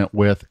supplement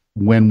with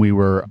when we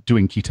were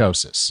doing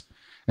ketosis.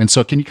 And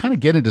so can you kind of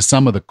get into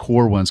some of the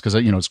core ones? Because,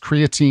 it's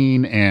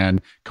creatine and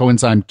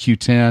coenzyme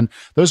Q10.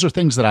 Those are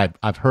things that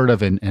I've heard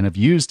of and have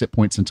used at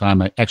points in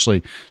time. I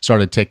actually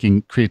started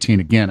taking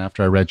creatine again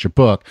after I read your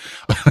book.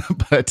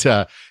 But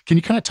can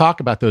you kind of talk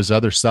about those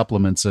other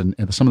supplements and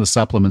some of the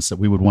supplements that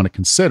we would want to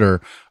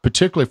consider,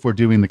 particularly if we're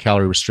doing the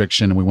calorie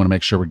restriction and we want to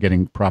make sure we're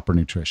getting proper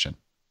nutrition?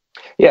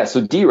 Yeah,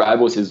 so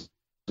D-ribose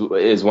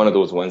is one of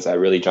those ones that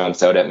really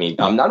jumps out at me.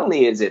 Not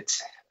only is it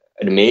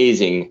an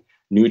amazing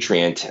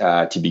nutrient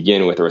to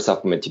begin with, or a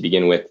supplement to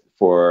begin with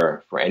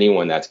for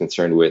anyone that's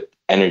concerned with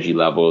energy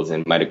levels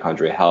and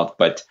mitochondrial health,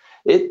 but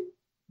it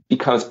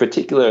becomes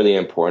particularly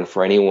important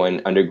for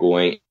anyone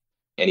undergoing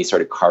any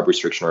sort of carb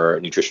restriction or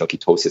nutritional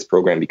ketosis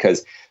program,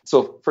 because,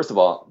 so first of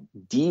all,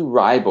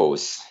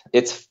 D-ribose,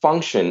 its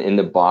function in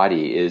the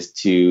body is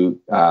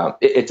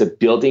it's a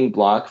building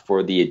block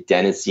for the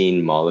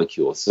adenosine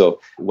molecule.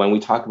 So when we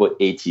talk about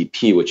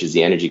ATP, which is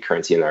the energy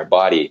currency in our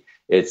body,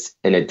 it's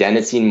an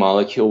adenosine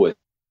molecule with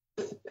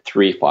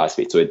 3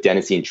 phosphates, so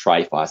adenosine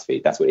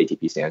triphosphate. That's what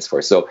ATP stands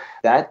for. So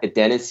that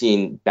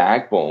adenosine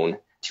backbone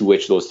to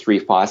which those 3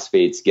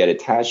 phosphates get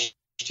attached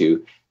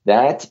to,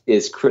 that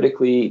is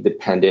critically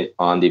dependent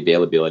on the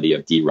availability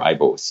of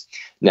D-ribose.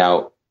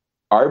 Now,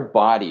 our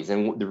bodies,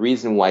 and the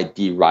reason why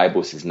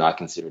D-ribose is not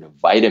considered a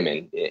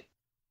vitamin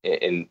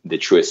in the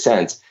truest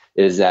sense,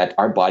 is that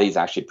our bodies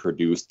actually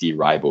produce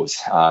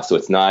D-ribose. So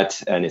it's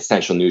not an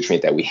essential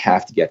nutrient that we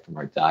have to get from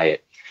our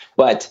diet.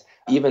 But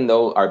even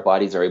though our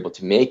bodies are able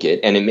to make it,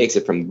 and it makes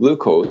it from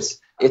glucose,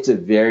 it's a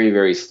very,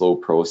 very slow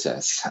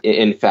process.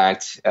 In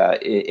fact,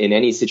 in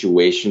any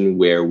situation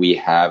where we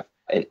have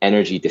an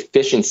energy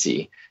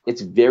deficiency,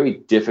 it's very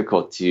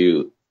difficult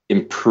to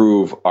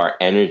improve our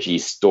energy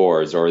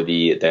stores or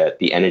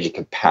the energy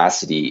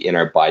capacity in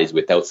our bodies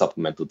without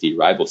supplemental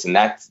D-ribose. And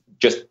that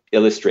just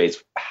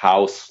illustrates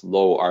how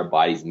slow our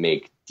bodies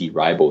make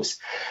D-ribose.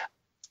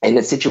 In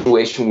a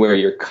situation where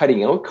you're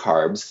cutting out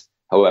carbs,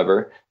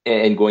 however,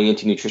 and going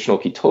into nutritional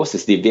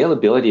ketosis, the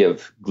availability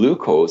of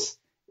glucose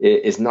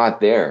is not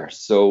there.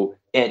 So,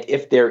 and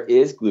if there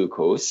is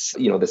glucose,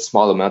 the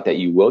small amount that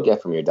you will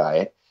get from your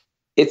diet,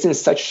 it's in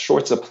such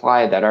short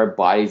supply that our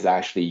bodies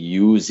actually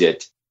use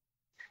it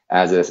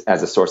as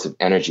a source of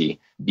energy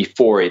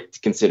before it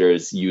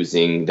considers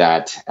using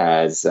that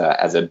as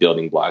a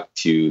building block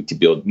to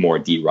build more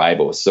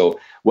D-ribose. So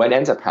what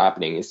ends up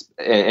happening is,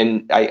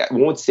 and I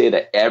won't say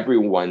that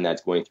everyone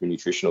that's going through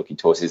nutritional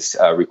ketosis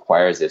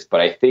requires this, but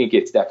I think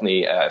it's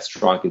definitely a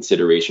strong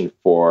consideration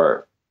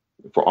for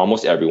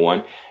almost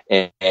everyone,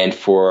 and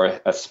for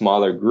a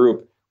smaller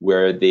group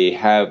where they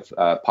have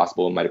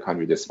possible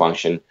mitochondrial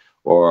dysfunction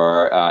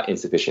or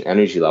insufficient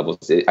energy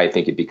levels. I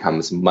think it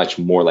becomes much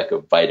more like a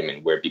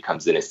vitamin, where it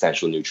becomes an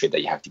essential nutrient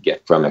that you have to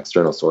get from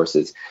external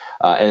sources.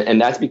 And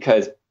that's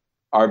because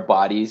our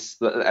bodies,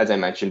 as I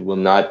mentioned, will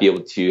not be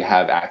able to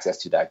have access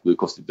to that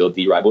glucose to build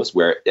D-ribose,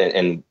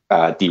 and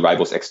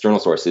D-ribose external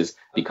sources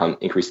become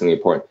increasingly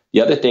important. The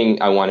other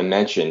thing I want to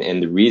mention,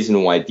 and the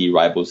reason why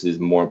D-ribose is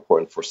more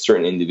important for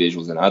certain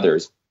individuals than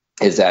others,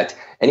 is that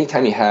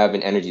anytime you have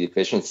an energy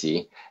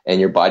deficiency and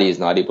your body is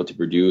not able to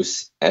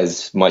produce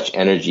as much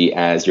energy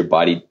as your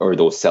body or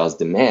those cells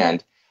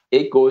demand,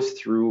 it goes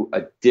through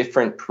a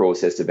different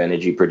process of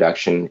energy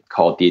production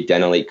called the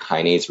adenylate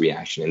kinase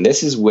reaction. And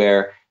this is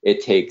where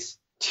it takes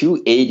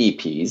two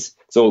ADPs.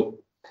 So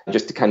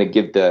just to kind of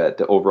give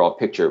the overall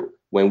picture,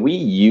 when we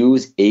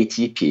use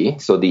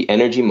ATP, so the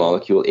energy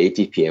molecule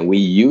ATP, and we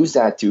use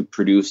that to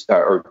produce,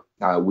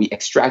 we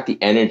extract the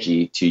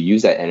energy to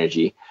use that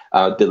energy,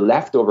 the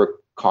leftover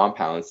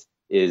compounds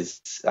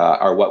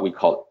are what we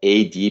call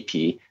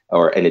ADP,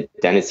 or an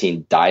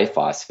adenosine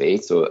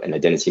diphosphate, so an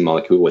adenosine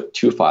molecule with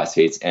two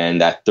phosphates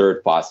and that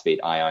third phosphate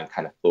ion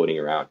kind of floating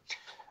around.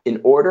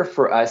 In order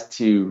for us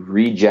to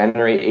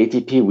regenerate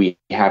ATP, we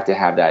have to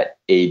have that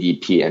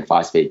ADP and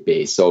phosphate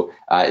base. So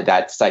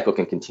that cycle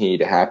can continue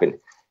to happen.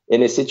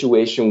 In a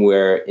situation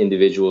where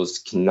individuals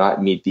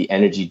cannot meet the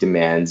energy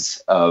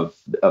demands of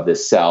the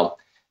cell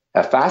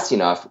fast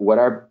enough, what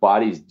our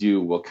bodies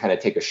do will kind of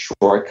take a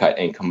shortcut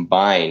and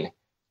combine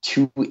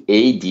two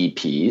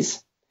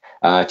ADPs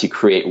to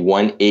create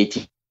one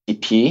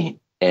ATP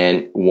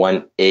and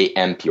one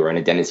AMP, or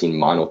an adenosine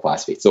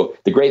monophosphate. So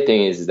the great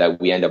thing is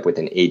that we end up with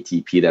an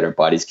ATP that our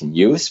bodies can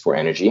use for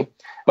energy,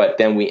 but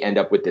then we end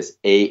up with this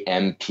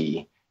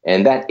AMP.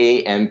 And that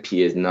AMP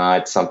is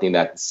not something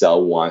that the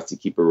cell wants to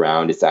keep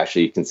around. It's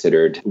actually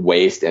considered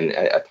waste and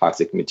a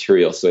toxic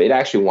material. So it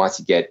actually wants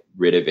to get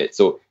rid of it.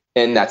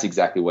 And that's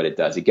exactly what it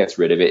does. It gets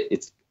rid of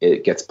it.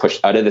 It gets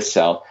pushed out of the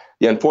cell.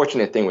 The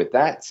unfortunate thing with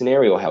that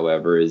scenario,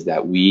 however, is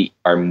that we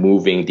are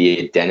moving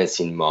the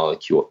adenosine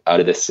molecule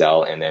out of the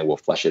cell, and then we'll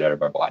flush it out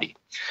of our body.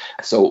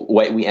 So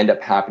what we end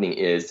up happening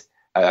is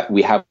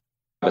we have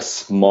a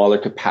smaller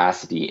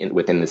capacity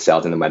within the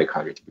cells and the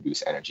mitochondria to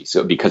produce energy.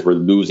 So because we're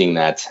losing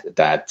that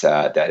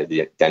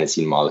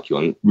adenosine molecule,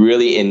 and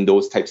really in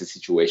those types of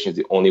situations,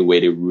 the only way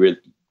to really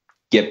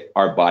get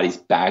our bodies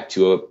back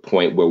to a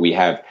point where we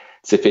have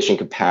sufficient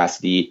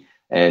capacity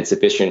and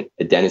sufficient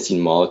adenosine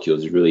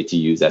molecules is really to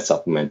use that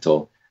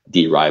supplemental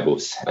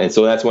D-ribose. And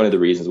so that's one of the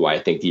reasons why I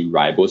think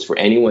D-ribose, for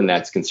anyone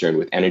that's concerned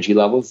with energy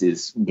levels,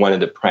 is one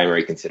of the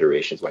primary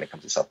considerations when it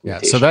comes to supplementation. Yeah,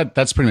 so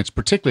that's pretty much,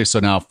 particularly so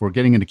now if we're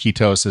getting into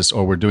ketosis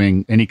or we're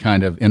doing any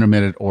kind of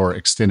intermittent or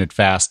extended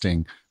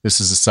fasting,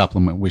 this is a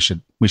supplement we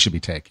should be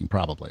taking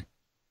probably.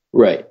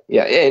 Right.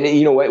 Yeah. And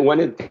you know what, one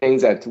of the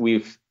things that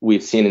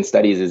we've seen in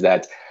studies is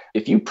that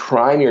if you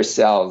prime your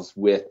cells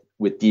with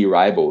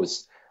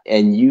D-ribose,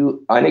 and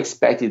you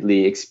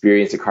unexpectedly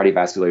experience a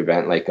cardiovascular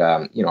event like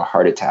a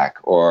heart attack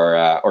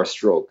or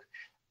stroke,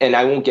 and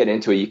I won't get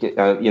into it. You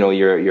can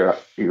your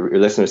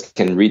listeners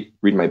can read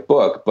my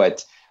book,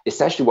 but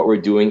essentially what we're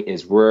doing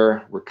is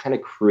we're kind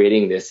of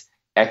creating this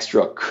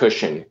extra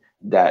cushion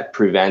that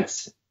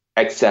prevents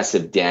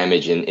excessive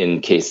damage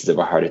in cases of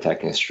a heart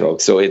attack and a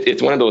stroke. So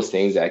it's one of those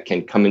things that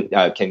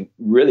can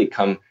really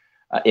come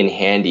in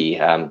handy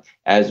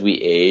as we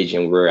age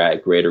and we're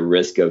at greater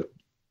risk of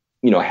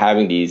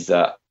having these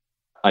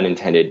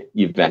unintended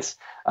events.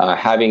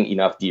 Having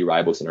enough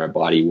D-ribose in our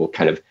body will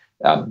kind of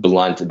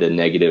blunt the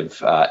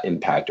negative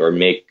impact, or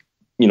make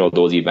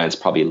those events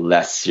probably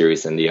less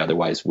serious than they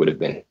otherwise would have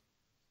been.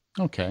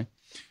 Okay.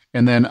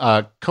 And then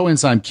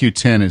coenzyme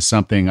Q10 is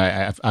something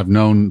I've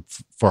known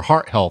for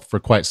heart health for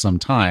quite some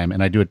time,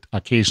 and I do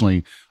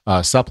occasionally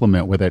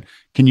supplement with it.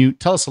 Can you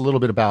tell us a little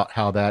bit about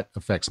how that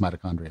affects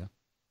mitochondria?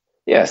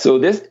 Yeah. So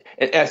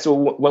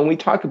when we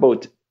talk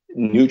about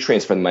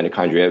nutrients from the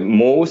mitochondria,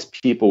 most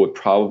people would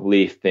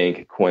probably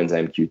think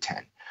coenzyme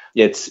Q10.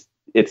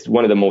 It's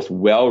one of the most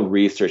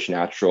well-researched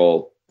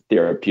natural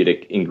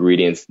therapeutic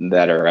ingredients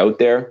that are out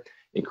there,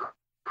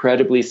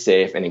 incredibly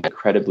safe and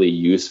incredibly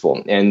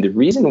useful. And the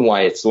reason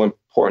why it's so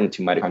important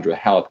to mitochondrial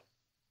health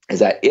is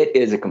that it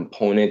is a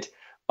component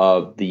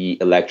of the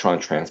electron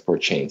transport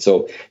chain.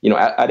 So,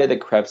 out of the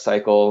Krebs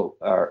cycle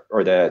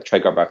or the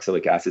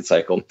tricarboxylic acid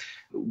cycle,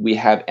 we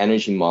have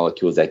energy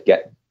molecules that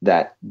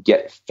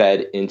get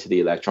fed into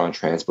the electron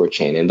transport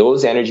chain. And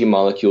those energy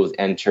molecules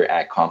enter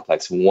at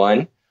complex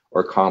 1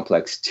 or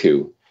complex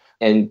 2.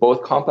 And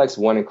both complex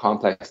 1 and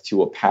complex 2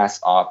 will pass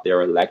off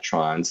their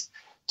electrons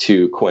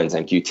to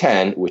coenzyme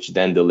Q10, which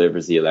then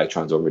delivers the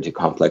electrons over to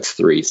complex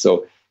 3.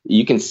 So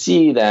you can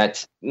see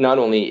that not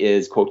only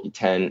is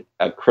CoQ10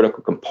 a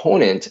critical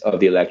component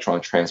of the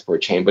electron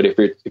transport chain, but if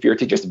you were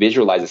to just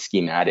visualize a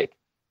schematic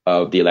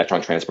of the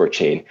electron transport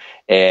chain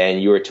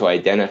and you were to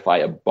identify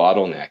a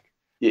bottleneck,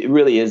 it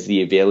really is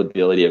the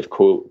availability of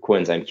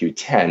coenzyme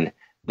Q10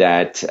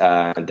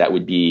 that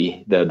would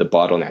be the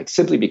bottleneck,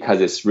 simply because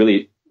it's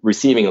really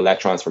receiving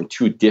electrons from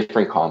two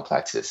different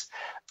complexes.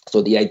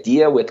 So the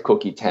idea with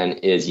CoQ10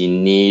 is you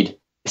need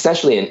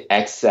essentially an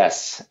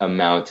excess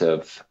amount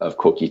of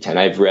CoQ10.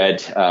 I've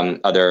read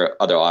other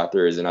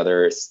authors and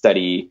other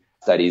studies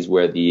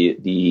where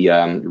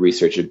the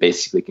researchers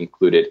basically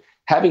concluded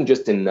having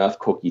just enough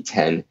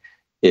CoQ10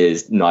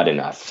 is not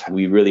enough.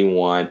 We really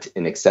want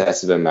an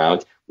excessive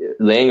amount.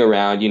 Laying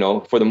around,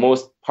 for the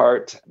most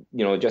part,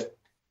 just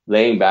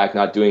laying back,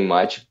 not doing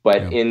much.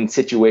 But in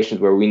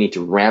situations where we need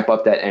to ramp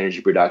up that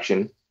energy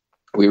production,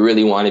 we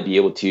really want to be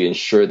able to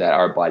ensure that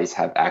our bodies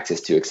have access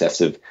to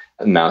excessive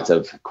amounts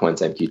of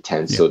coenzyme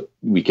Q10, so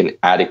we can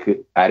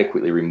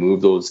adequately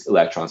remove those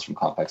electrons from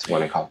complex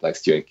 1 and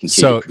complex 2 and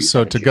continue.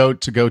 So to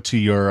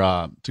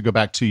go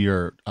back to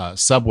your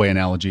subway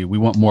analogy, we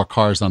want more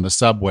cars on the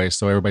subway,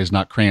 so everybody's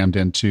not crammed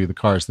into the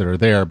cars that are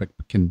there, but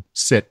can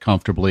sit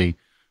comfortably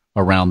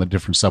around the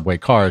different subway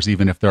cars,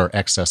 even if there are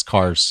excess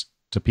cars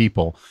to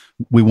people.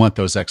 We want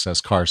those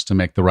excess cars to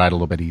make the ride a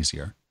little bit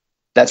easier.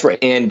 That's right.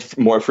 And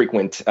more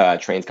frequent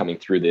trains coming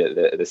through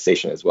the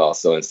station as well.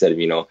 So instead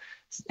of,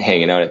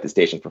 hanging out at the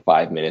station for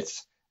 5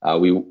 minutes,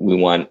 we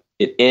want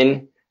it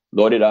in,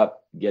 load it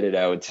up, get it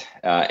out,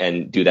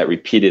 and do that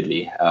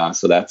repeatedly.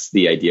 So that's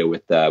the idea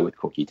with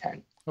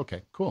CoQ10.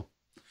 Okay, cool.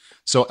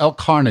 So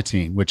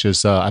L-carnitine, which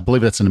is, I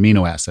believe that's an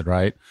amino acid,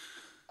 right?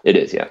 It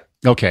is, yeah.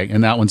 Okay,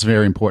 and that one's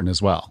very important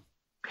as well.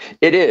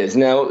 It is.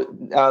 Now,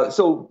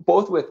 so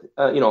both with,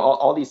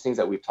 all these things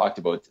that we've talked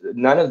about,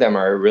 none of them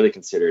are really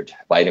considered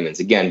vitamins,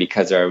 again,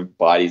 because our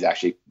bodies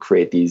actually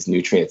create these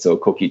nutrients, so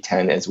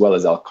CoQ10 as well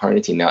as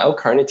L-carnitine. Now,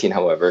 L-carnitine,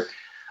 however,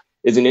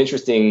 is an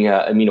interesting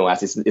amino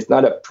acid. It's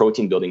not a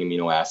protein-building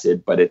amino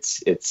acid, but it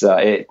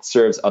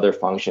serves other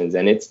functions,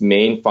 and its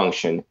main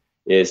function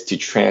is to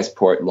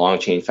transport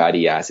long-chain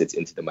fatty acids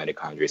into the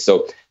mitochondria.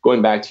 So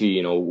going back to,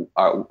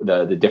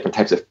 the different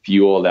types of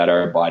fuel that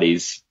our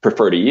bodies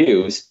prefer to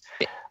use,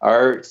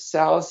 our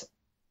cells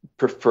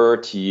prefer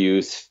to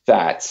use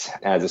fats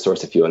as a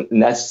source of fuel,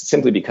 and that's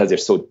simply because they're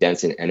so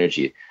dense in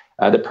energy.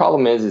 The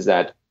problem is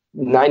that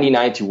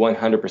 99 to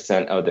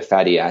 100% of the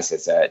fatty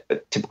acids that a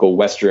typical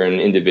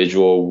Western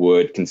individual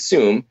would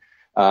consume,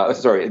 a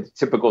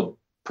typical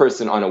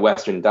person on a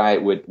Western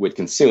diet would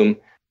consume,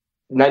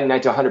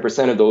 99 to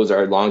 100% of those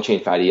are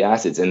long-chain fatty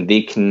acids, and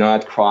they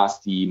cannot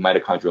cross the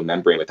mitochondrial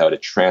membrane without a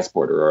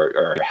transporter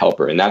or a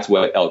helper, and that's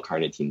what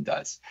L-carnitine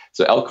does.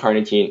 So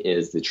L-carnitine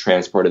is the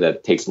transporter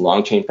that takes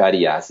long-chain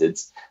fatty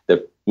acids,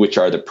 which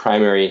are the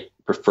primary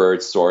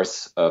preferred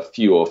source of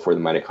fuel for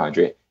the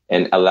mitochondria,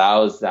 and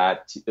allows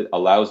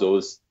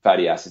those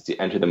fatty acids to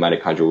enter the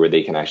mitochondria where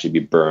they can actually be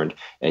burned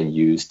and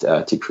used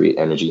to create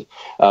energy.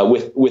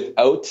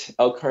 Without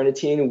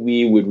L-carnitine,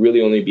 we would really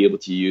only be able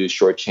to use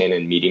short chain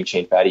and medium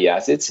chain fatty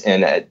acids.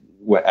 And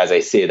as I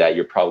say that,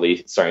 you're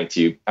probably starting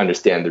to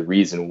understand the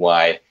reason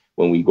why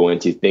when we go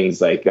into things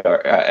like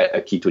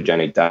a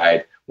ketogenic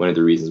diet, one of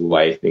the reasons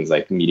why things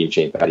like medium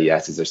chain fatty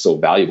acids are so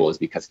valuable is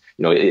because,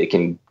 it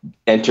can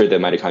enter the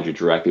mitochondria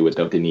directly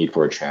without the need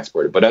for a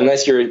transporter. But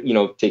unless you're,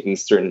 taking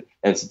certain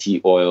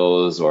MCT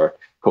oils or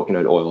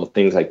coconut oil,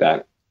 things like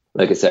that,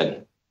 like I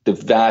said, the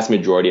vast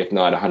majority, if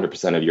not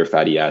 100% of your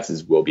fatty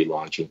acids will be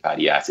long chain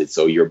fatty acids.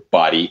 So your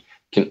body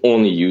can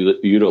only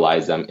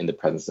utilize them in the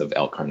presence of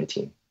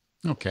L-carnitine.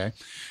 Okay.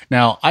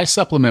 Now, I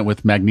supplement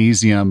with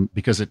magnesium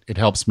because it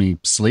helps me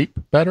sleep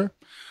better.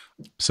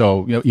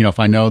 So, if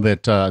I know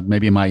that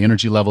maybe my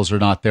energy levels are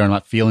not there, I'm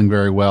not feeling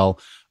very well,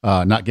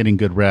 not getting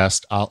good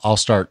rest, I'll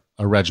start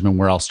a regimen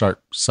where I'll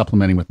start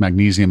supplementing with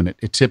magnesium, and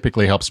it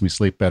typically helps me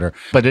sleep better.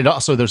 But it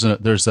also, there's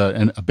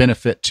a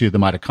benefit to the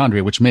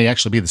mitochondria, which may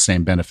actually be the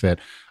same benefit.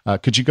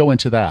 Could you go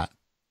into that?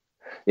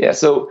 Yeah.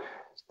 So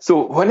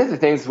one of the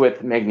things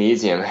with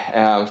magnesium,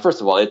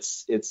 first of all,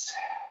 it's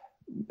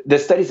the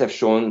studies have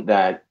shown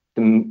that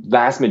the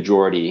vast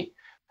majority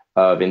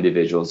of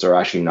individuals are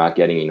actually not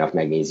getting enough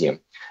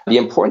magnesium. The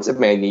importance of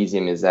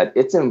magnesium is that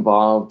it's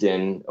involved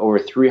in over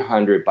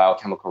 300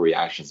 biochemical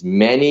reactions,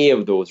 many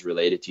of those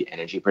related to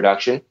energy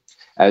production,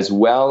 as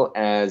well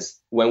as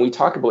when we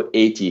talk about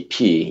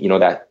ATP,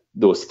 that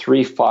those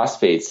three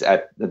phosphates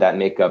that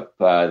make up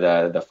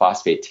the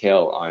phosphate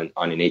tail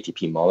on an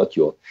ATP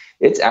molecule,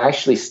 it's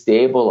actually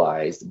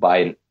stabilized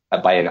by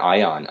an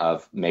ion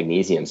of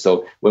magnesium.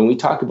 So when we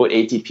talk about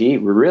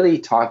ATP, we're really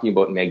talking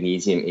about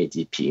magnesium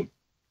ATP.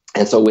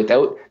 And so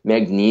without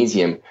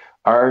magnesium,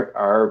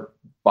 our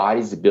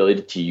body's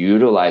ability to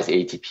utilize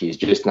ATP is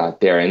just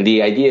not there. And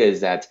the idea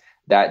is that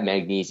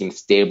magnesium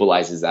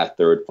stabilizes that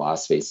third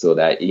phosphate so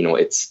that,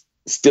 it's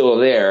still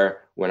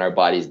there when our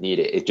bodies need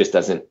it. It just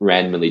doesn't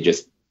randomly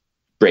just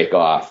break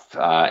off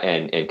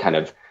and kind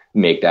of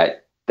make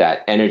that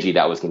energy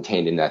that was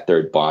contained in that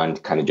third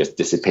bond kind of just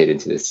dissipate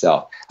into the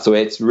cell. So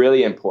it's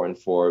really important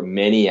for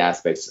many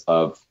aspects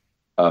of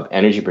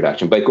energy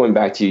production. But going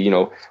back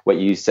to, what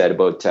you said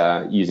about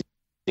using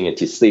it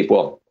to sleep,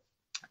 well,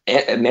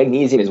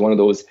 magnesium is one of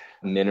those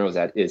minerals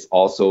that is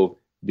also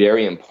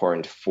very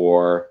important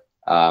for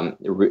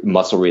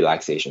muscle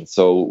relaxation.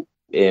 So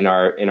in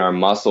our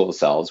muscle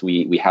cells,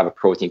 we have a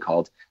protein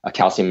called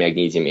calcium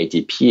magnesium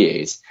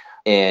ATPase.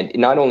 And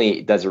not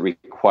only does it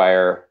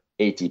require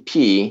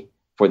ATP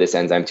for this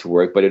enzyme to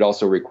work, but it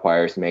also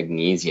requires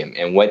magnesium.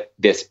 And what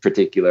this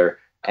particular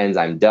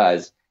enzyme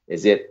does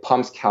is it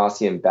pumps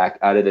calcium back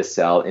out of the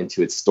cell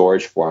into its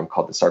storage form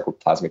called the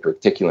sarcoplasmic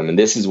reticulum. And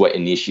this is what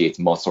initiates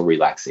muscle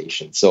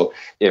relaxation. So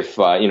if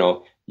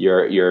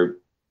you're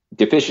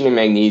deficient in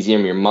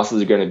magnesium, your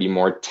muscles are going to be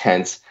more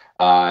tense,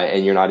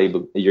 and you're not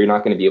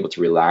going to be able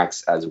to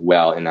relax as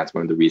well. And that's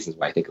one of the reasons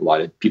why I think a lot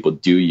of people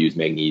do use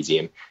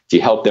magnesium to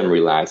help them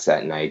relax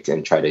at night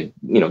and try to,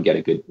 get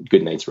a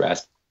good night's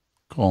rest.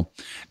 Cool.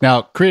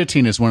 Now,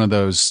 creatine is one of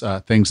those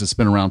things that's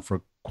been around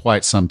for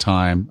quite some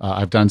time.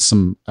 I've done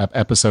some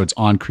episodes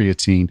on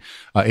creatine.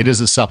 It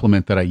is a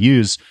supplement that I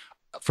use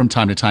from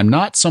time to time,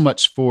 not so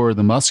much for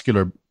the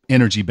muscular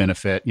energy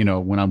benefit,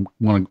 when I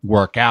want to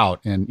work out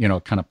and,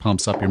 it kind of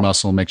pumps up your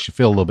muscle, makes you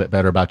feel a little bit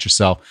better about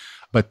yourself.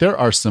 But there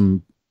are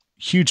some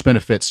huge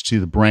benefits to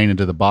the brain and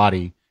to the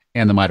body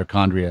and the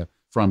mitochondria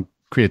from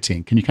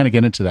creatine. Can you kind of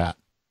get into that?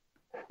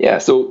 Yeah.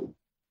 So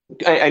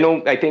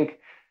I think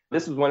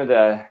this is one of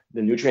the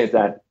nutrients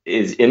that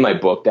is in my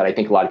book that I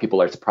think a lot of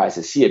people are surprised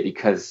to see it,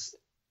 because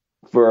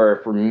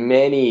for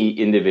many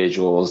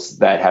individuals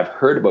that have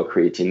heard about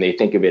creatine, they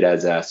think of it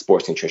as a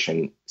sports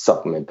nutrition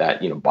supplement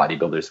that,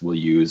 bodybuilders will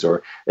use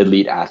or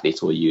elite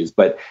athletes will use.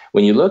 But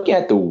when you look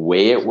at the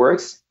way it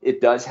works,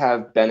 it does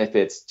have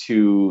benefits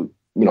to,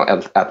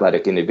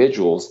 athletic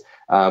individuals.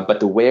 But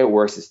the way it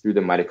works is through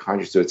the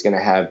mitochondria. So it's going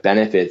to have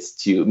benefits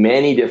to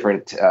many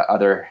different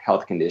other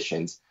health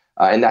conditions.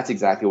 And that's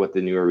exactly what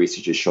the newer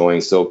research is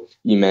showing. So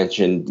you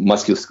mentioned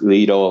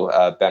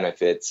musculoskeletal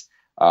benefits,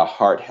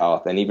 heart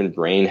health, and even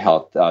brain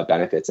health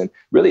benefits. And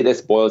really, this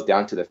boils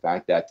down to the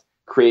fact that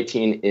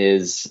creatine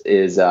is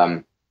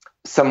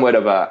somewhat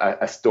of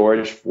a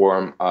storage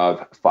form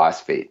of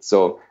phosphate.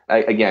 So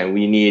again,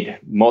 we need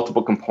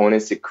multiple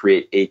components to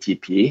create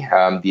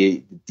ATP.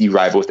 The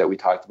D-ribose that we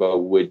talked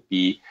about would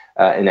be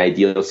an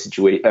ideal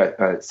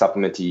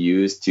supplement to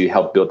use to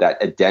help build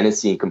that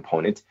adenosine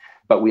component.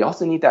 But we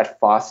also need that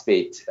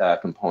phosphate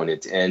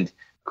component. And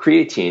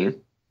creatine,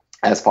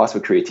 as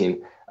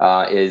phosphocreatine,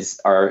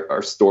 is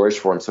our storage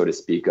form, so to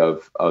speak,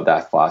 of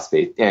that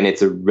phosphate. And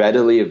it's a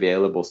readily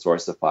available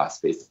source of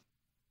phosphate.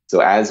 So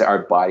as our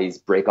bodies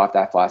break off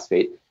that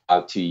phosphate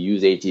to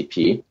use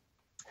ATP,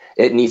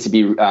 it needs to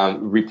be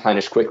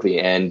replenished quickly.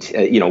 And,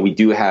 we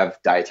do have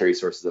dietary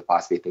sources of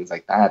phosphate, things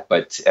like that.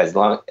 But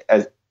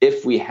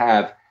if we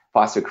have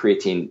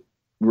phosphocreatine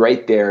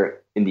right there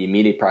in the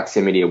immediate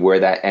proximity of where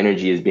that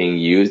energy is being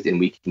used, and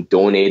we can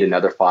donate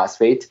another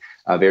phosphate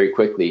very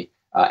quickly,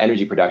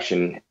 energy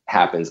production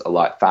happens a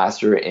lot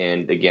faster.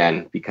 And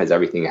again, because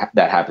everything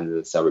that happens in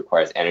the cell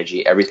requires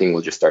energy, everything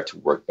will just start to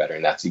work better.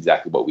 And that's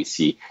exactly what we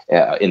see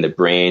in the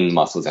brain,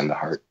 muscles, and the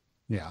heart.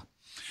 Yeah.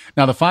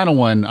 Now, the final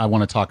one I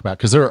want to talk about,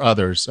 because there are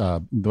others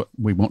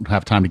we won't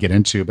have time to get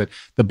into, but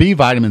the B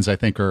vitamins, I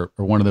think, are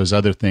one of those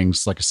other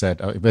things. Like I said,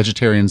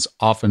 vegetarians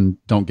often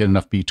don't get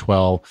enough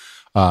B12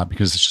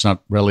 because it's just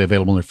not readily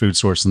available in their food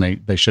source,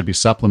 and they should be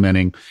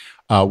supplementing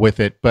with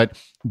it.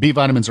 But B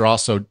vitamins are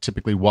also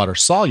typically water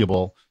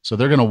soluble, so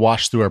they're going to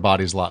wash through our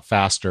bodies a lot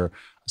faster.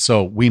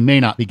 So we may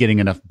not be getting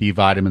enough B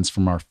vitamins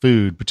from our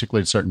food,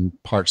 particularly at certain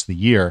parts of the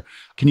year.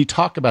 Can you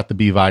talk about the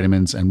B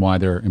vitamins and why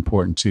they're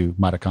important to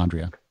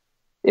mitochondria?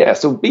 Yeah,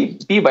 so B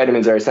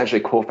vitamins are essentially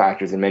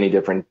cofactors in many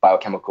different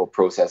biochemical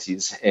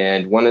processes,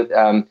 and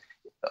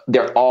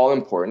they're all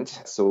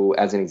important. So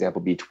as an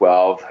example,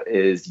 B12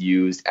 is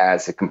used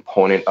as a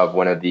component of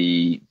one of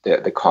the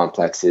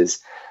complexes.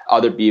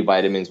 Other B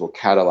vitamins will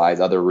catalyze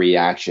other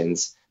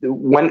reactions.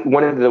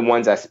 One of the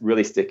ones that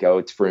really stick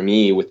out for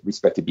me with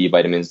respect to B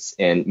vitamins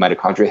and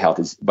mitochondrial health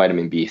is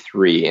vitamin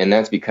B3. And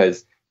that's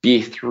because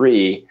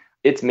B3,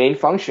 its main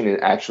function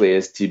actually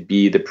is to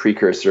be the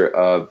precursor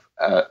of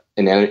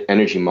an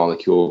energy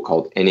molecule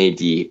called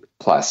NAD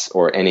plus,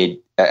 or NAD,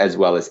 as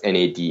well as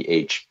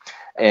NADH.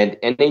 And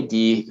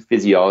NAD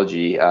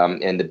physiology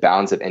and the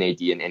balance of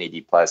NAD and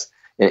NAD plus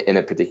in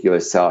a particular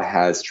cell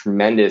has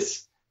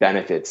tremendous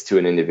benefits to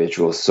an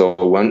individual. So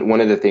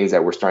one of the things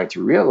that we're starting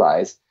to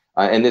realize,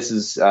 and this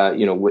is,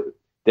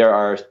 there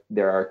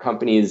are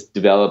companies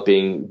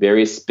developing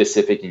very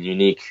specific and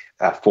unique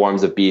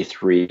forms of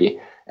B3,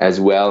 as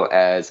well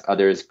as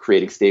others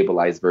creating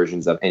stabilized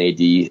versions of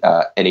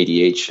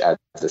NADH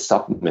as a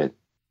supplement.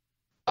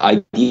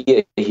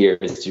 idea here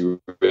is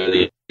to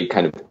really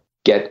kind of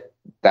get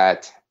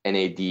that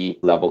NAD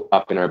level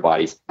up in our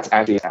bodies. It's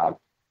actually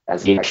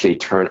as we actually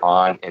turn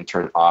on and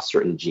turn off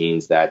certain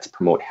genes that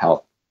promote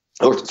health,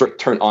 or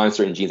turn on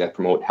certain genes that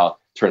promote health,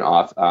 turn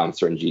off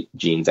certain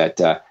genes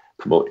that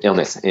promote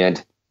illness.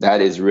 And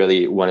that is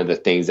really one of the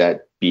things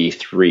that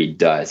B3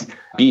 does.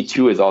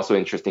 B2 is also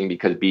interesting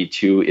because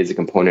B2 is a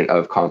component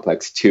of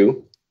complex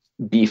 2.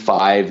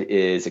 B5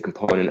 is a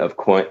component of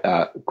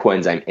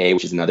coenzyme A,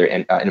 which is another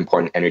an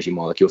important energy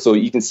molecule. So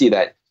you can see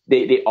that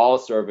they all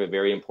serve a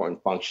very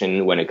important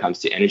function when it comes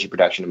to energy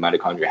production and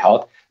mitochondrial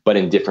health, but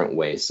in different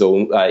ways.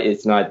 So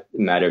it's not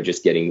a matter of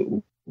just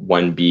getting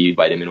one B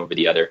vitamin over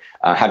the other.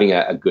 Having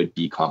a good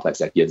B complex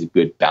that gives a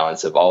good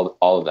balance of all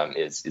of them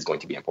is going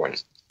to be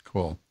important.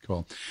 Cool.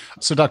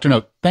 So Dr.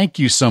 Noe, thank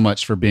you so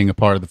much for being a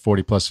part of the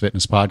 40 Plus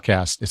Fitness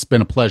podcast. It's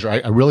been a pleasure.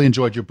 I really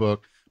enjoyed your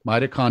book,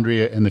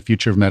 Mitochondria and the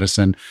Future of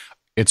Medicine.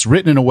 It's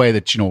written in a way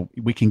that,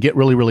 we can get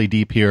really, really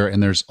deep here,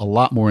 and there's a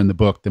lot more in the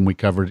book than we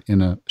covered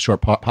in a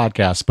short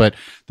podcast. But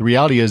the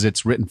reality is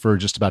it's written for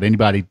just about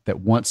anybody that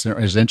wants or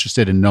is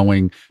interested in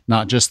knowing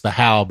not just the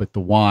how, but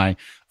the why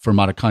for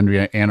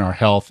mitochondria and our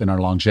health and our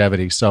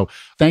longevity. So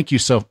thank you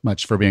so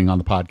much for being on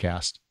the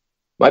podcast.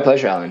 My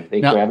pleasure, Alan.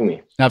 Thanks for having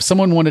me. Now, if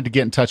someone wanted to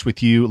get in touch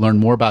with you, learn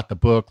more about the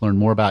book, learn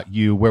more about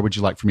you, where would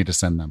you like for me to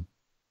send them?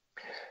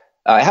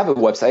 I have a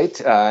website.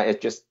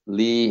 It's just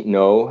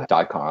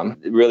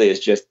leeno.com. It really is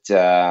just get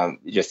a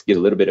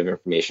little bit of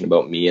information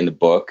about me in the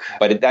book,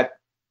 but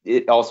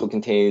it also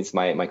contains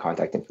my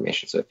contact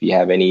information. So if you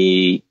have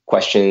any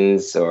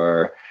questions,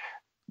 or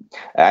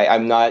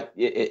I'm not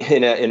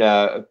in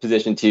a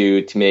position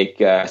to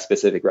make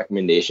specific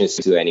recommendations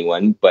to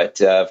anyone,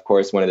 but of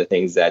course, one of the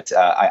things that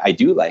I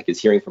do like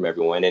is hearing from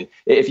everyone. And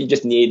if you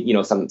just need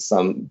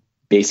some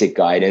basic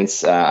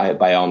guidance,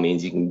 by all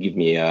means, you can give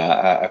me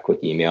a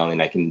quick email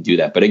and I can do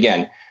that. But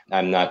again,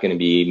 I'm not going to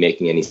be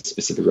making any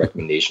specific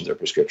recommendations or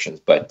prescriptions,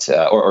 but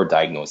or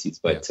diagnoses.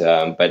 But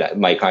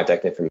my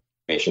contact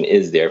information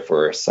is there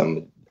for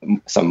some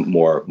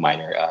more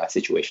minor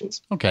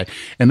situations. Okay.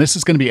 And this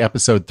is going to be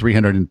episode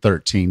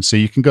 313. So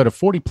you can go to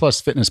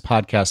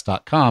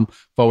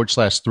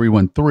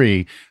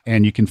 40plusfitnesspodcast.com/313,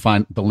 and you can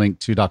find the link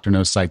to Dr.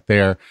 Noe's site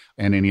there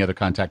and any other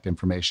contact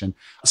information.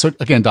 So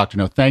again, Dr.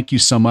 Noe, thank you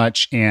so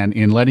much. And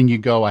in letting you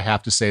go, I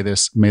have to say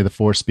this: may the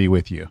force be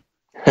with you.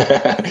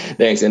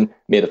 Thanks. And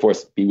may the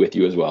force be with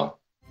you as well.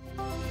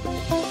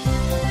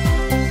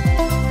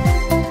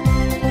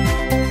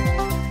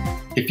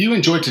 If you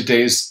enjoyed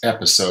today's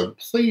episode,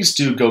 please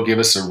do go give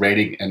us a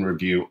rating and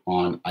review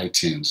on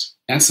iTunes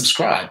and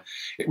subscribe.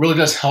 It really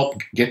does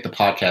help get the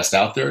podcast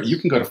out there. You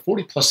can go to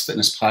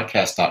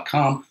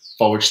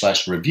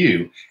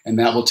 40plusfitnesspodcast.com/review, and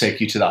that will take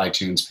you to the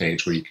iTunes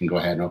page where you can go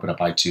ahead and open up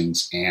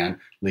iTunes and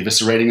leave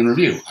us a rating and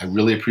review. I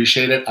really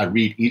appreciate it. I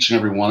read each and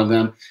every one of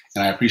them,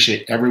 and I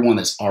appreciate everyone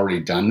that's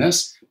already done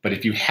this. But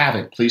if you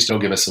haven't, please go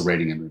give us a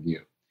rating and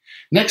review.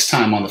 Next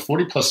time on the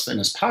 40 Plus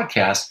Fitness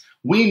podcast,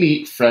 we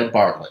meet Fred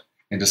Bartlett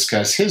and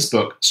discuss his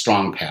book,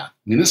 Strong Path. I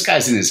mean, this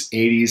guy's in his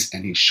 80s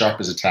and he's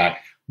sharp as a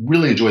tack.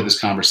 Really enjoyed this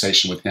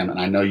conversation with him, and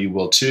I know you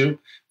will too.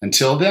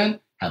 Until then,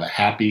 have a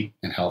happy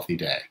and healthy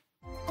day.